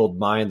disabled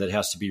mind that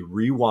has to be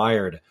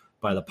rewired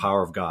by the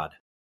power of God.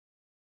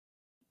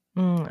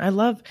 I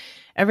love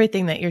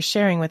everything that you're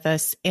sharing with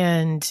us.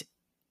 And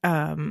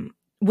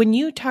when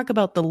you talk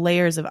about the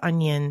layers of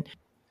onion,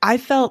 I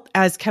felt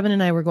as Kevin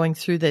and I were going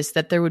through this,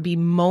 that there would be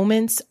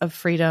moments of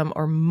freedom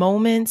or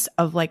moments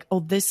of like,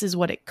 oh, this is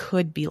what it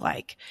could be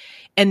like.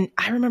 And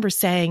I remember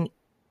saying,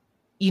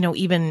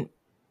 even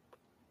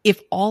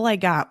if all I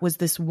got was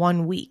this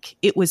 1 week,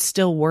 it was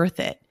still worth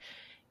it.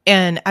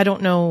 And I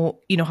don't know,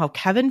 how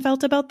Kevin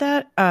felt about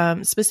that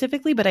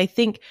specifically, but I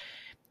think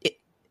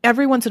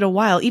every once in a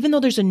while, even though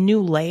there's a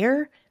new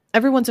layer,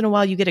 every once in a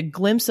while you get a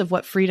glimpse of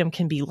what freedom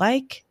can be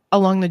like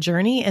along the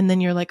journey. And then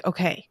you're like,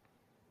 okay,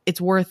 it's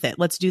worth it.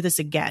 Let's do this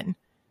again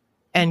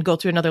and go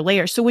through another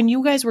layer. So when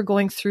you guys were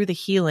going through the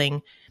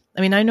healing,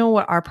 I mean, I know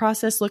what our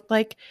process looked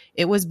like.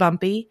 It was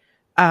bumpy.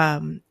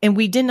 And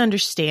we didn't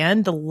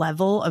understand the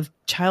level of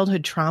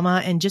childhood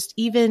trauma, and just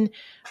even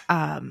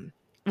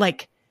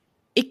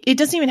it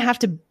doesn't even have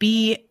to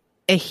be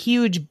a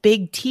huge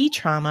big T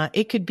trauma.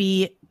 It could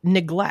be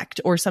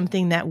neglect or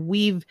something that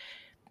we've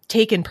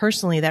taken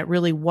personally that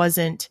really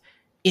wasn't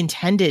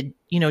intended,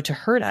 to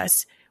hurt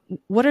us.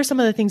 What are some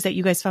of the things that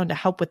you guys found to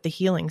help with the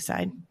healing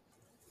side?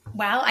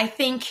 Well, I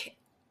think,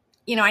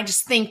 I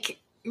just think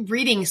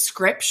reading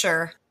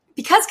scripture,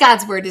 because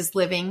God's word is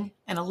living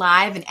and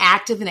alive and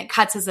active, and it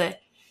cuts as a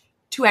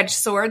two-edged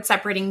sword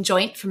separating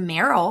joint from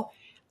marrow.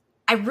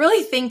 I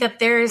really think that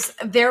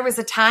there was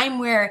a time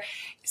where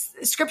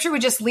scripture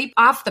would just leap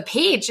off the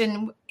page,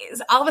 and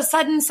all of a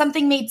sudden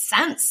something made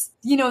sense,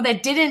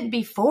 that didn't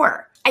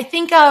before. I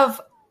think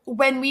of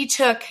when we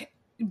took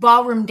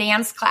ballroom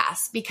dance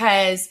class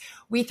because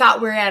we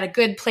thought we were at a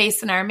good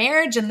place in our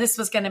marriage and this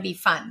was going to be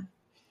fun.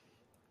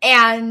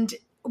 And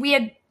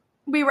we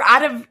were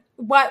out of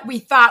what we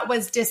thought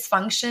was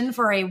dysfunction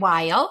for a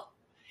while,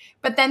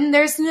 but then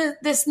there's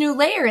this new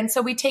layer. And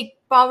so we take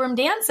ballroom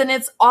dance, and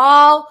it's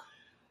all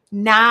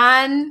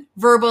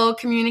non-verbal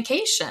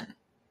communication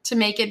to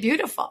make it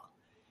beautiful.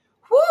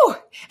 Woo!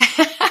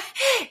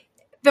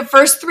 The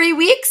first 3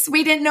 weeks,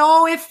 we didn't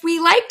know if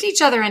we liked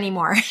each other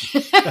anymore.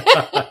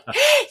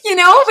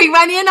 We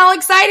went in all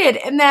excited.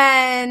 And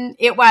then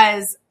it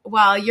was,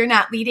 well, you're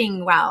not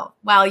leading well.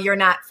 Well, you're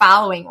not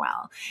following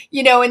well.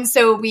 And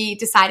so we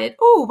decided,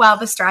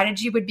 the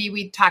strategy would be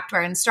we'd talk to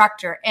our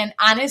instructor. And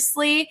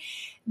honestly,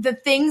 the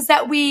things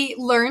that we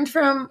learned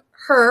from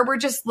her were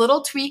just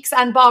little tweaks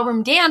on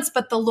ballroom dance,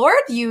 but the Lord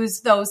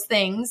used those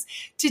things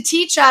to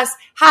teach us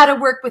how to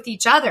work with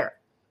each other.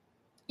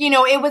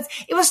 It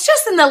was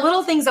just in the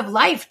little things of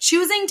life,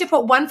 choosing to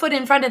put one foot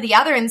in front of the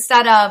other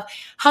instead of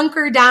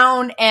hunker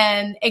down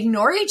and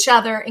ignore each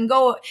other and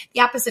go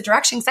the opposite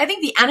direction. Because I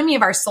think the enemy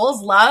of our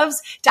souls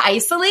loves to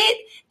isolate.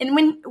 And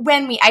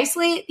when we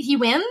isolate, he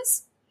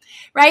wins,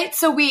 right?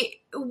 So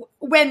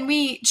when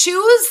we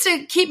choose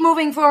to keep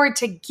moving forward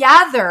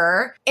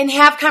together and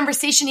have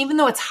conversation, even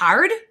though it's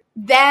hard,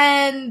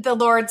 then the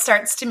Lord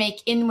starts to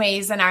make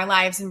inways in our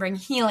lives and bring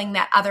healing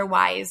that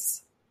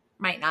otherwise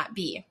might not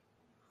be.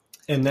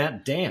 And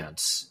that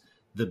dance,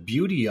 the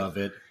beauty of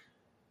it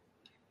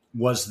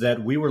was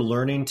that we were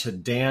learning to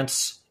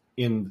dance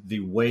in the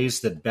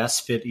ways that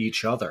best fit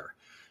each other.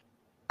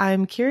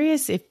 I'm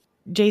curious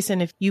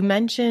Jason, if you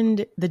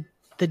mentioned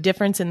the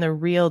difference in the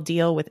real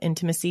deal with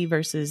intimacy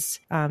versus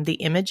the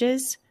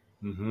images,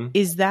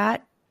 is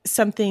that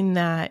something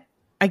that,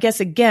 I guess,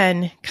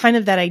 again, kind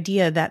of that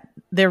idea that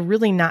they're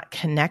really not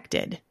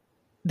connected.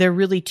 They're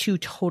really two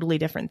totally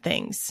different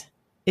things.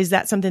 Is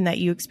that something that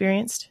you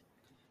experienced?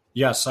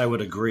 Yes, I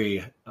would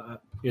agree.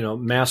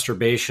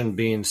 Masturbation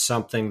being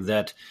something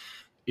that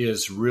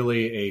is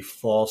really a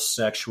false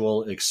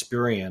sexual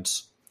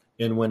experience.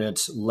 And when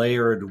it's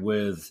layered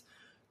with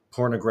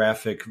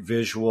pornographic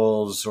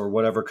visuals or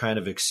whatever kind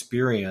of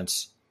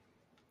experience,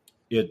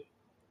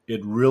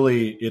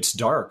 it's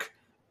dark,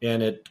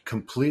 and it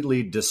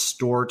completely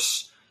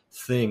distorts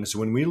things.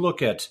 When we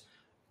look at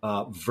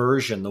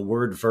version, the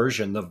word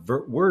version,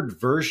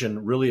 word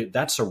version, really,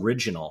 that's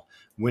original.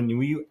 When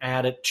we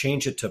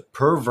change it to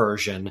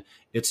perversion,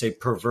 it's a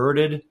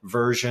perverted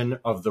version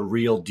of the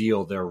real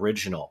deal, the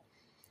original.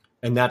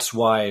 And that's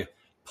why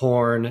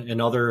porn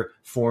and other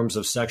forms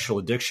of sexual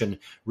addiction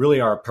really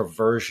are a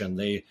perversion.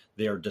 They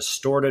are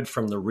distorted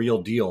from the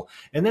real deal.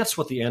 And that's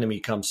what the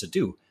enemy comes to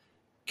do.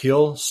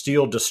 Kill,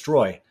 steal,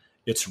 destroy.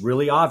 It's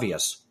really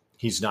obvious.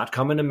 He's not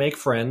coming to make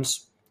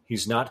friends.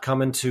 He's not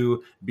coming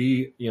to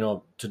be,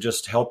 to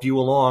just help you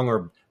along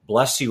or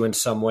bless you in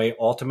some way.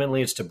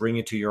 Ultimately, it's to bring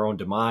you to your own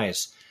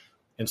demise.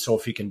 And so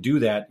if he can do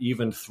that,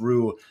 even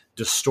through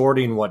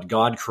distorting what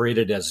God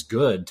created as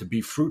good, to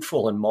be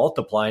fruitful and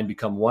multiply and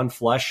become one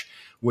flesh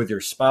with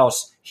your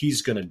spouse,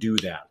 he's going to do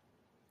that.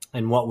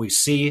 And what we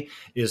see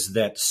is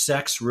that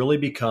sex really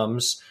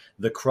becomes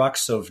the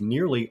crux of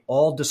nearly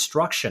all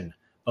destruction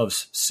of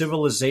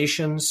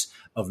civilizations,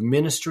 of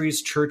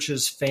ministries,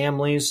 churches,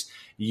 families,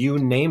 you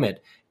name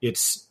it.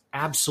 It's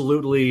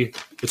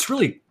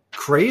really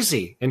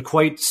crazy and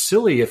quite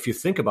silly if you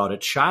think about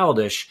it,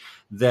 childish,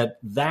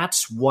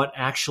 that's what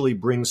actually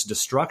brings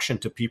destruction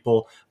to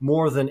people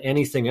more than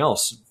anything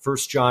else. 1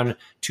 John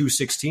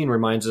 2:16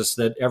 reminds us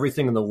that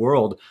everything in the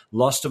world,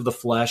 lust of the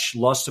flesh,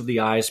 lust of the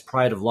eyes,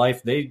 pride of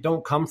life, they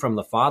don't come from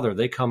the Father,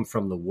 they come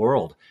from the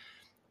world.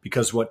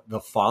 Because what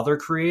the Father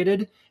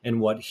created and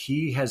what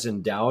he has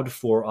endowed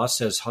for us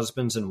as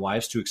husbands and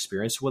wives to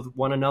experience with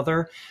one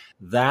another,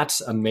 that's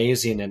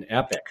amazing and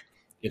epic.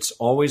 It's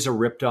always a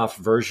ripped off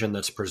version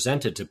that's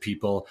presented to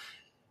people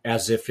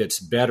as if it's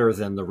better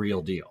than the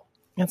real deal.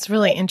 It's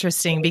really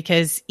interesting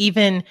because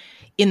even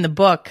in the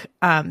book,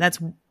 that's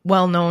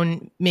well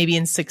known, maybe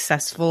in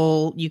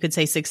you could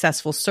say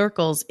successful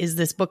circles, is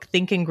this book,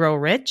 Think and Grow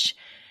Rich.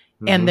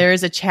 Mm-hmm. And there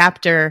is a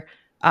chapter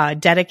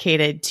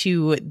dedicated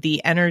to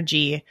the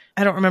energy.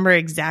 I don't remember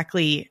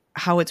exactly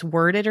how it's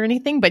worded or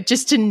anything, but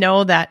just to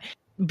know that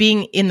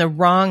being in the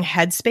wrong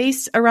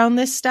headspace around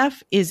this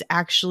stuff is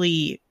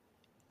actually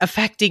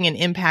affecting and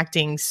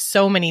impacting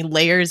so many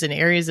layers and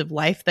areas of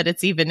life that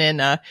it's even in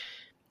a,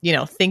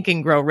 Think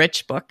and Grow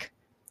Rich book.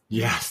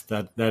 Yes,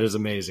 that is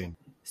amazing.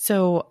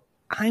 So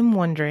I'm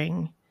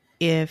wondering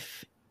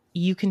if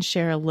you can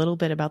share a little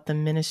bit about the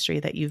ministry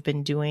that you've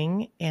been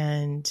doing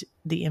and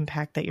the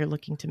impact that you're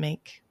looking to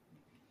make.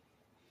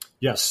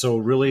 Yes. So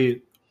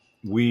really,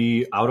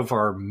 out of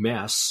our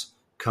mess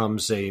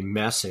comes a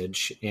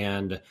message.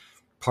 And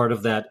part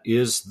of that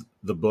is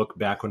the book,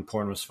 Back When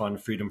Porn Was Fun,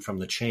 Freedom from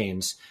the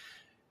Chains.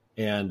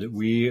 And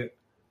we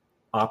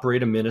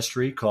operate a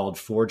ministry called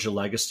Forge a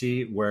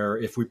Legacy, where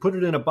if we put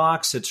it in a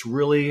box, it's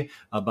really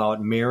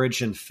about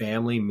marriage and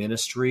family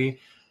ministry.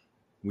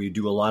 We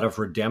do a lot of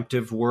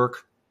redemptive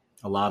work,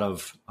 a lot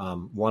of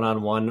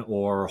one-on-one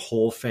or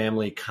whole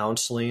family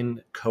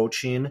counseling,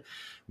 coaching.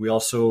 We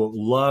also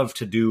love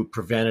to do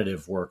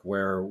preventative work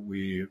where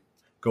we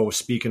go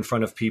speak in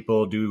front of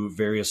people, do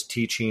various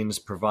teachings,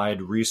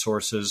 provide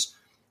resources.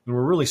 And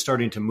we're really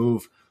starting to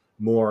move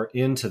more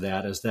into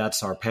that, as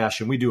that's our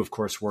passion. We do, of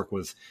course, work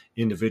with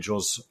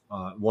individuals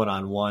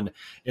one-on-one,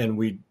 and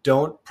we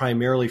don't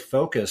primarily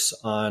focus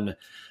on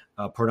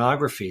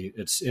pornography.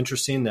 It's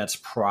interesting, that's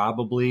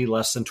probably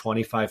less than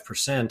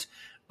 25%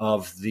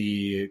 of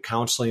the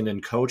counseling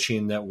and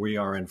coaching that we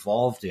are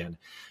involved in.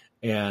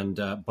 And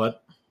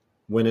but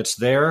when it's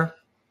there,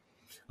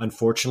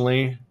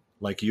 unfortunately,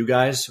 like you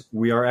guys,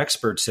 we are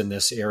experts in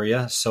this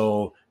area.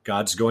 So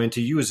God's going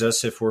to use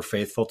us if we're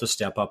faithful to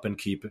step up and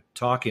keep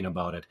talking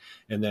about it.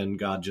 And then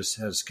God just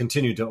has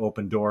continued to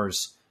open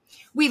doors.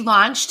 We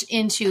launched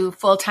into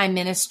full-time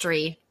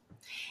ministry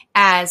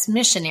as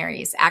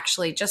missionaries,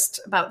 actually, just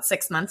about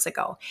 6 months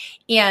ago.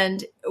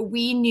 And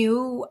we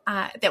knew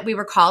that we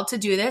were called to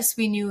do this.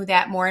 We knew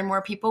that more and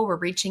more people were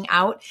reaching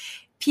out.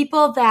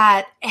 People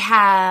that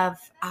have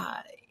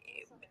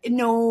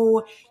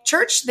no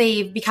church,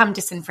 they've become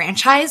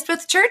disenfranchised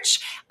with church.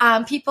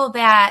 People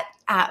that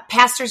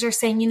pastors are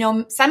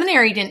saying,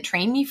 seminary didn't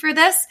train me for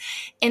this.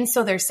 And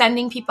so they're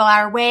sending people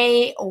our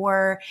way,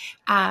 or,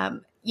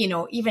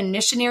 even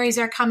missionaries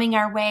are coming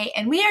our way.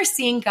 And we are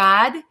seeing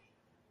God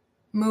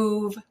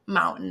move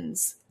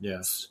mountains.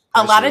 Yes.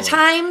 A lot of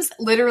times,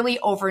 literally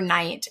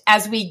overnight,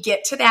 as we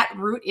get to that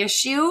root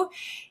issue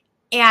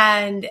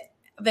and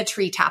the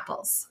tree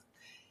topples.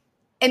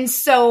 And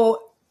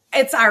so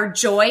it's our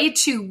joy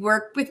to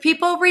work with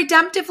people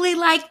redemptively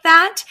like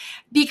that,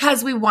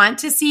 because we want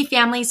to see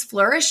families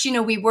flourish.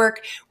 We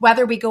work,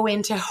 whether we go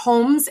into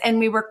homes and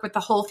we work with the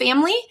whole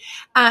family.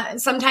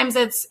 Sometimes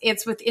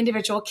it's with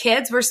individual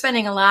kids. We're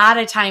spending a lot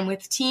of time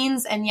with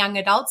teens and young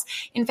adults.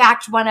 In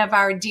fact, one of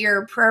our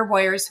dear prayer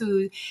warriors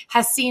who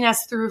has seen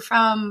us through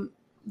from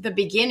the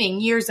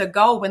beginning years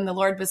ago, when the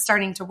Lord was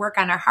starting to work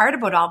on our heart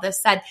about all this,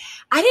 said,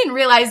 I didn't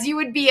realize you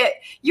would be a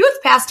youth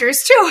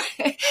pastors too.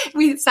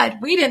 We said,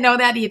 we didn't know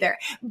that either.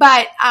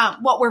 But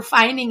what we're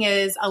finding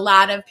is a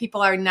lot of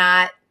people are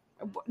not,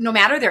 no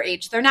matter their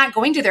age, they're not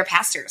going to their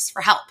pastors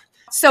for help.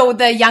 So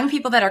the young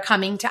people that are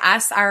coming to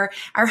us are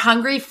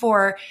hungry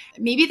for,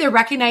 maybe they're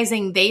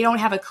recognizing they don't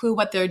have a clue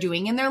what they're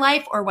doing in their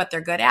life or what they're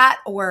good at,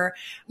 or,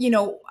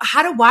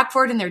 how to walk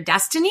forward in their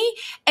destiny.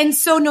 And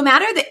so no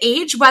matter the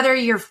age, whether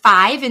you're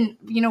 5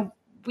 and,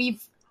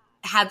 we've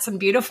had some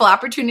beautiful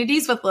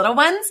opportunities with little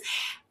ones,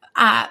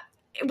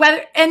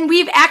 and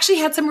we've actually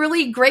had some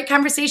really great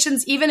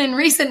conversations even in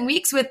recent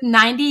weeks with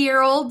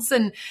 90-year-olds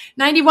and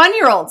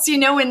 91-year-olds,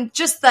 and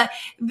just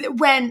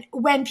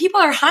when people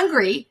are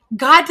hungry,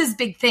 God does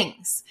big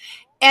things.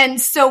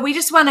 And so we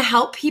just want to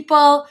help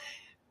people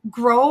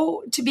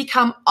grow to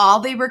become all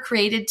they were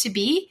created to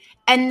be,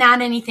 and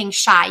not anything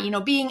shy,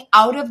 being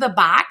out of the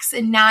box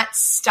and not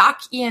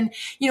stuck in,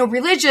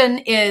 religion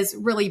is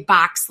really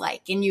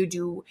box-like, and you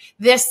do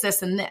this,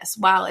 and this.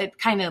 Well, it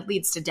kind of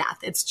leads to death.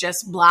 It's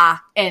just blah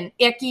and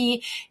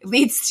icky. It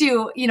leads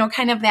to,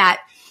 kind of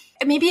that,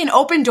 maybe an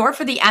open door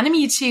for the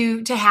enemy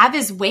to have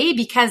his way,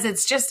 because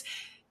it's just,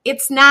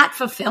 it's not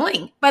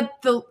fulfilling. But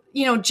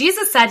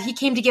Jesus said he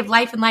came to give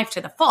life and life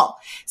to the full.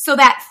 So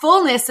that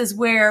fullness is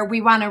where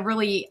we want to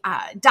really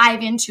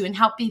dive into and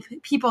help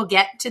people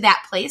get to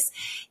that place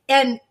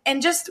and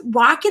just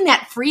walk in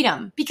that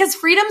freedom, because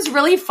freedom's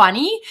really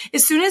funny.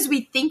 As soon as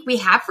we think we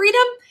have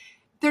freedom,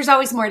 there's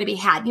always more to be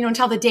had,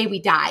 until the day we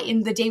die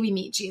and the day we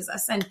meet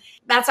Jesus. And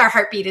that's our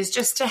heartbeat, is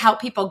just to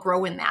help people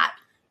grow in that.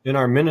 In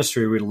our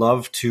ministry, we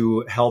love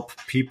to help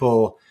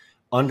people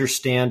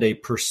understand a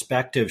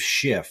perspective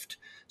shift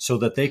so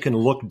that they can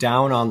look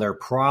down on their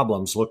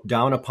problems, look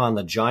down upon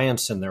the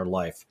giants in their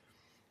life.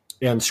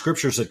 And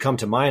scriptures that come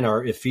to mind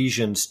are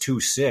Ephesians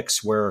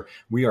 2:6, where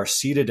we are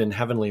seated in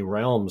heavenly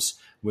realms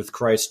with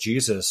Christ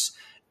Jesus,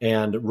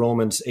 and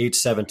Romans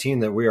 8:17,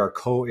 that we are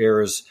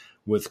co-heirs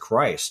with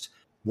Christ.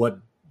 What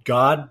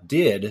God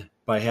did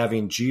by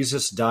having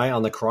Jesus die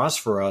on the cross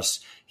for us,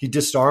 he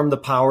disarmed the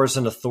powers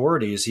and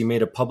authorities. He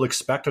made a public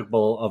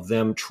spectacle of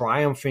them,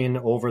 triumphing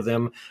over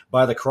them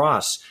by the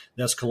cross.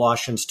 That's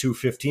Colossians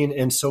 2:15.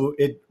 And so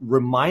it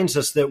reminds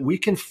us that we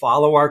can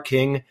follow our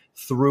King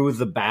through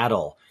the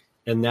battle.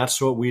 And that's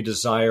what we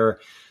desire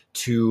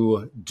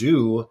to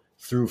do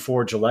through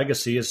Forge a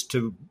Legacy, is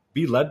to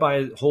be led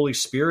by Holy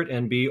Spirit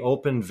and be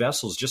open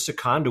vessels, just a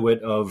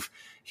conduit of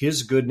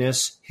his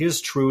goodness,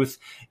 his truth.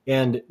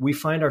 And we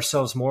find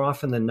ourselves more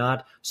often than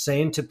not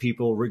saying to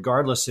people,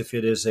 regardless if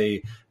it is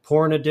a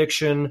porn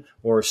addiction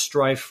or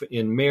strife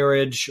in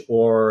marriage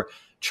or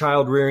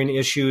child rearing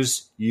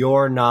issues,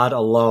 you're not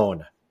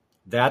alone.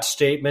 That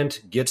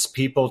statement gets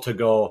people to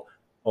go,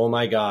 oh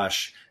my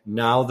gosh,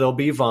 now they'll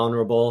be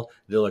vulnerable.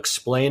 They'll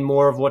explain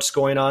more of what's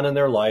going on in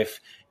their life,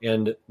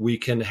 and we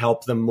can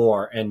help them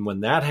more. And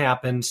when that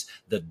happens,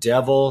 the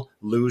devil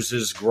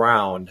loses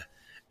ground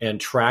and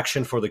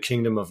traction for the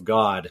kingdom of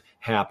God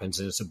happens.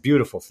 And it's a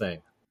beautiful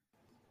thing.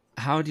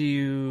 How do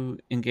you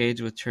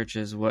engage with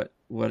churches? What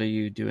are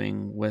you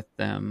doing with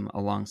them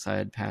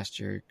alongside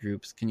pastor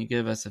groups? Can you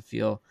give us a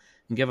feel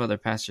and give other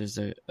pastors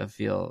a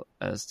feel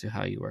as to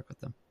how you work with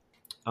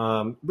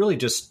them? Really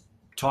just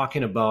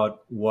talking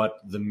about what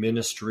the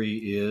ministry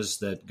is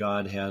that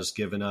God has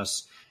given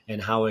us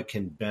and how it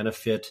can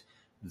benefit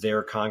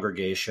their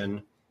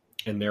congregation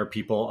and their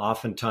people.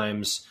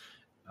 Oftentimes,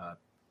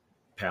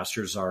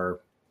 pastors are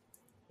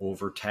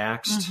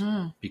overtaxed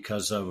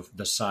because of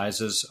the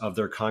sizes of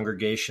their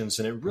congregations.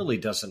 And it really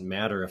doesn't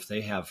matter if they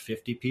have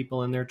 50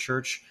 people in their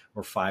church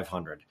or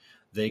 500.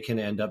 They can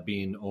end up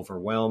being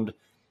overwhelmed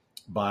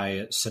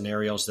by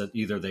scenarios that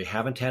either they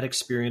haven't had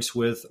experience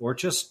with or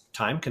just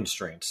time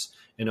constraints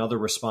and other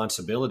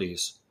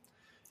responsibilities.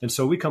 And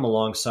so we come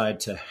alongside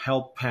to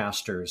help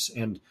pastors,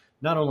 and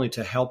not only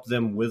to help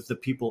them with the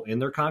people in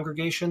their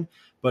congregation,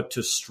 but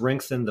to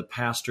strengthen the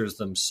pastors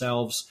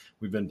themselves.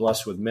 We've been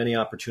blessed with many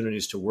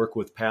opportunities to work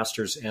with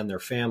pastors and their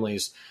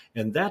families.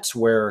 And that's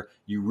where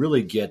you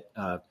really get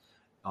a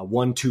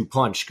 1-2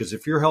 punch, because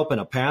if you're helping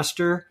a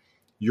pastor,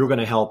 you're going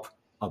to help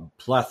a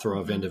plethora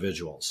of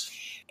individuals.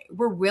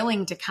 We're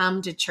willing to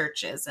come to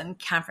churches and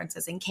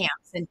conferences and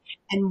camps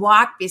and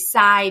walk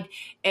beside,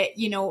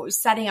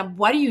 setting up,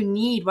 what do you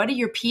need? What do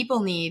your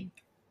people need?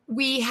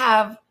 We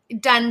have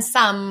done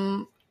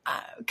some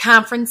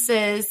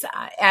conferences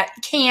at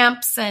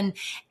camps and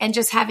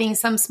just having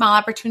some small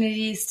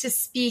opportunities to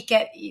speak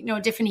at,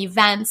 different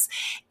events,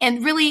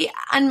 and really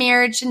on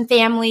marriage and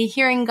family,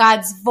 hearing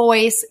God's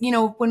voice.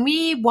 When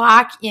we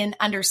walk in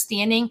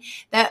understanding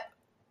that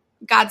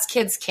God's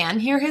kids can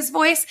hear his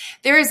voice,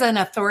 there is an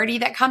authority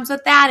that comes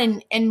with that,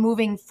 and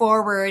moving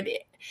forward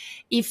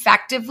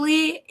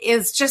effectively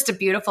is just a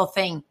beautiful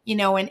thing,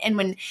 and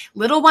when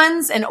little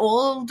ones and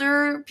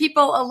older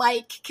people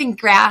alike can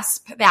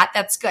grasp that,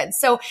 that's good.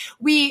 So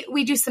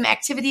we do some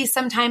activities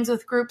sometimes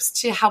with groups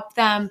to help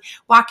them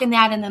walk in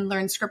that, and then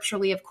learn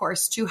scripturally, of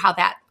course, too, how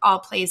that all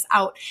plays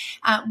out.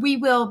 We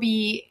will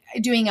be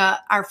doing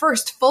our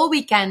first full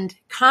weekend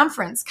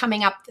conference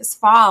coming up this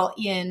fall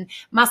in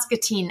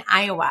Muscatine,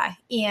 Iowa,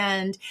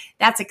 and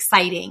that's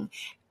exciting.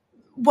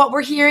 What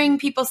we're hearing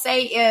people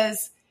say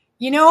is,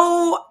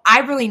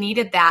 I really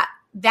needed that.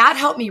 That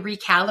helped me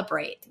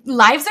recalibrate.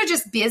 Lives are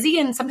just busy,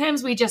 and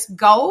sometimes we just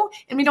go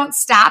and we don't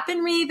stop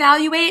and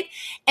reevaluate.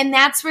 And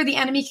that's where the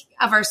enemy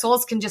of our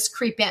souls can just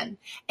creep in.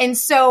 And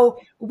so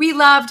we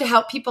love to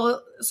help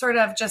people sort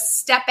of just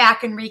step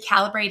back and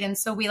recalibrate. And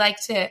so we like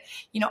to,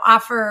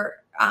 offer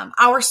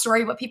our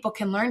story, what people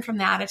can learn from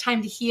that, a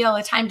time to heal,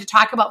 a time to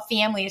talk about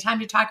family, a time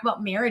to talk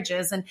about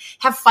marriages and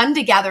have fun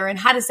together. And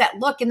how does that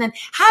look? And then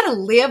how to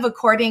live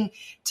according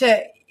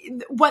to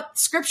what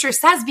scripture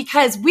says,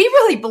 because we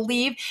really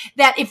believe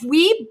that if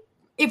we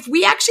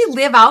actually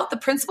live out the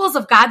principles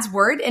of God's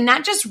word and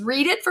not just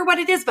read it for what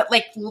it is, but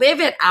live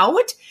it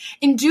out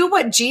and do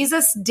what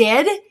Jesus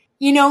did,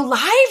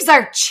 lives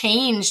are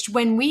changed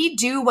when we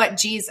do what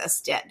Jesus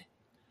did.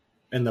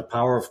 And the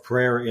power of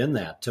prayer in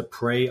that, to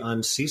pray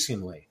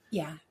unceasingly.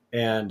 Yeah.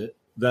 And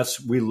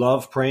we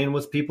love praying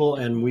with people,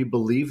 and we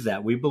believe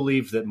that. We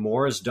believe that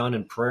more is done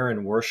in prayer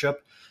and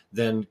worship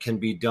than can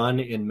be done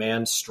in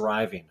man's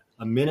striving.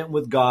 A minute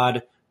with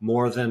God,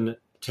 more than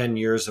 10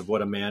 years of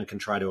what a man can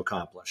try to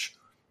accomplish.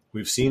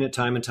 We've seen it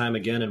time and time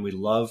again, and we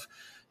love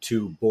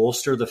to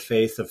bolster the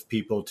faith of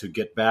people to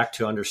get back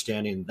to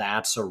understanding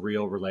that's a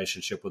real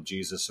relationship with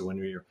Jesus. So when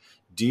you're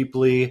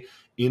deeply,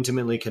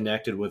 intimately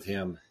connected with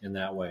him in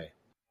that way.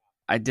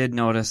 I did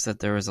notice that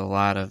there was a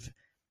lot of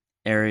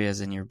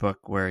areas in your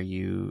book where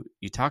you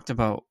talked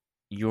about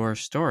your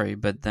story,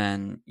 but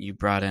then you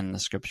brought in the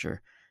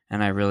scripture.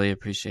 And I really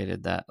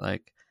appreciated that.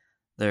 Like,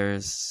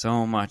 there's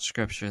so much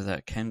scripture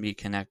that can be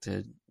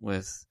connected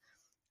with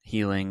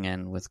healing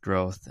and with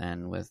growth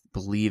and with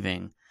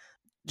believing.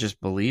 Just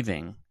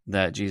believing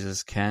that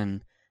Jesus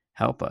can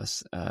help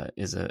us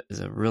is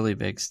a really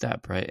big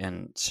step, right?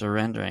 And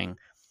surrendering.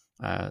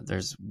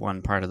 There's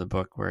one part of the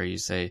book where you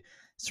say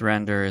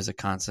surrender is a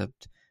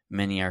concept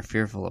many are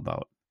fearful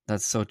about.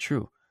 That's so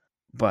true.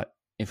 But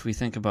if we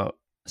think about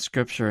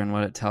scripture and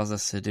what it tells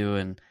us to do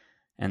and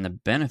the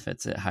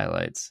benefits it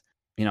highlights,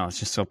 it's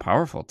just so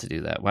powerful to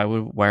do that.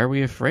 Why are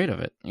we afraid of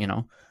it?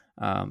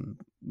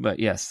 But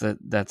yes,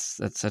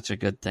 that's such a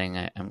good thing.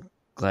 I'm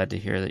glad to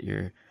hear that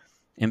you're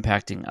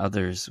impacting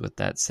others with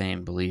that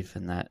same belief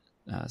and that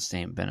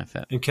same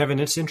benefit. And Kevin,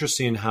 it's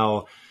interesting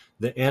how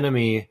the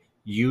enemy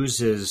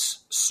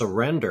uses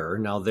surrender.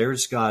 Now,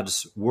 there's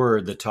God's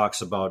word that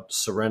talks about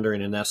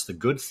surrendering, and that's the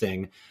good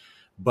thing.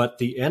 But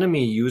the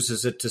enemy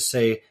uses it to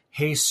say,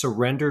 hey,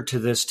 surrender to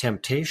this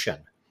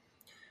temptation.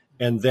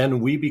 And then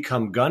we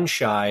become gun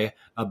shy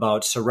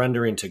about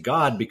surrendering to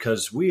God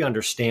because we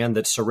understand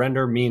that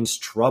surrender means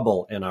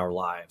trouble in our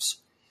lives.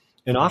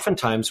 And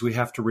oftentimes we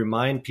have to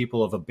remind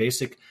people of a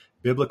basic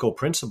biblical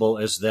principle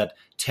is that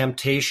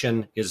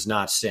temptation is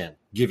not sin.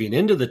 Giving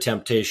into the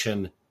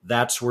temptation,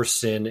 that's where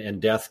sin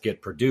and death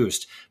get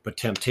produced. But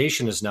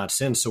temptation is not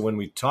sin. So when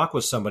we talk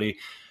with somebody,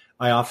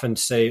 I often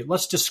say,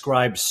 let's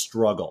describe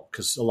struggle,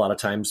 because a lot of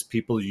times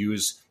people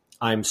use,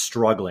 I'm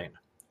struggling.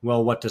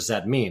 Well, what does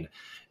that mean?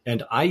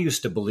 And I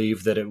used to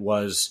believe that it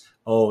was,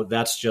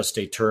 that's just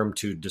a term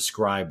to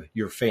describe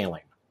you're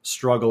failing.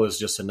 Struggle is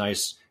just a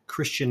nice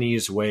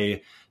Christianese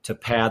way to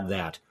pad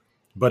that.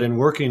 But in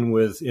working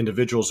with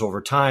individuals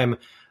over time,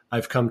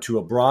 I've come to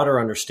a broader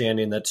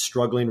understanding that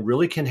struggling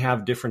really can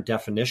have different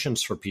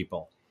definitions for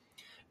people.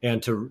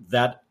 And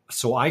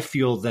so I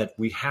feel that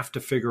we have to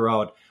figure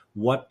out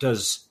what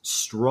does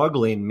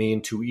struggling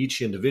mean to each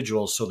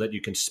individual so that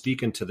you can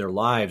speak into their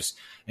lives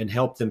and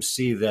help them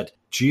see that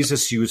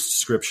Jesus used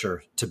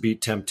scripture to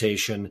beat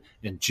temptation.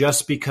 And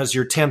just because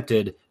you're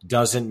tempted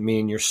doesn't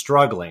mean you're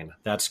struggling.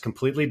 That's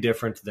completely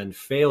different than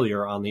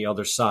failure on the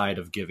other side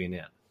of giving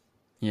in.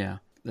 Yeah,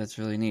 that's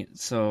really neat.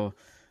 So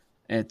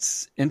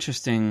it's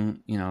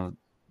interesting,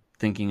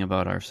 thinking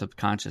about our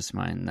subconscious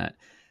mind, that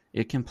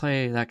it can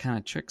play that kind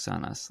of tricks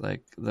on us.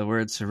 Like the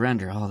word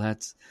surrender.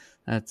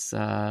 That's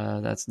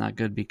not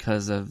good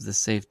because of the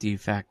safety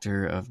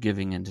factor of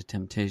giving into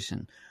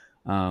temptation.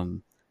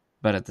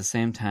 But at the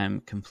same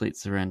time, complete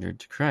surrender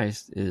to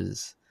Christ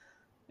is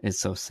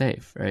so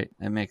safe, right?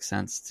 It makes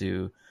sense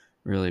to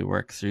really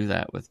work through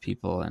that with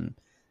people and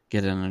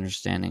get an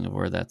understanding of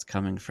where that's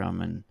coming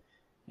from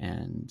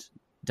and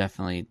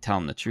definitely tell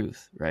them the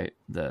truth, right?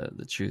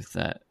 The truth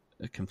that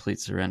a complete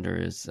surrender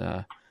is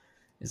a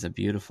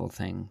beautiful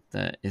thing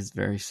that is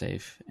very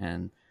safe.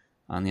 And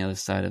on the other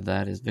side of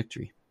that is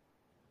victory.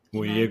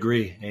 We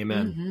agree.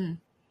 Amen. Mm-hmm.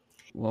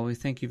 Well, we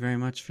thank you very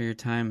much for your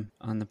time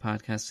on the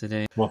podcast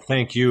today. Well,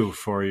 thank you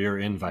for your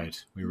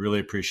invite. We really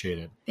appreciate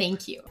it.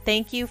 Thank you.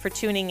 Thank you for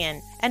tuning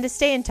in. And to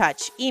stay in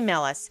touch,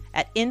 email us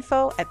at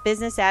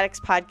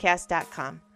info@businessaddictspodcast.com.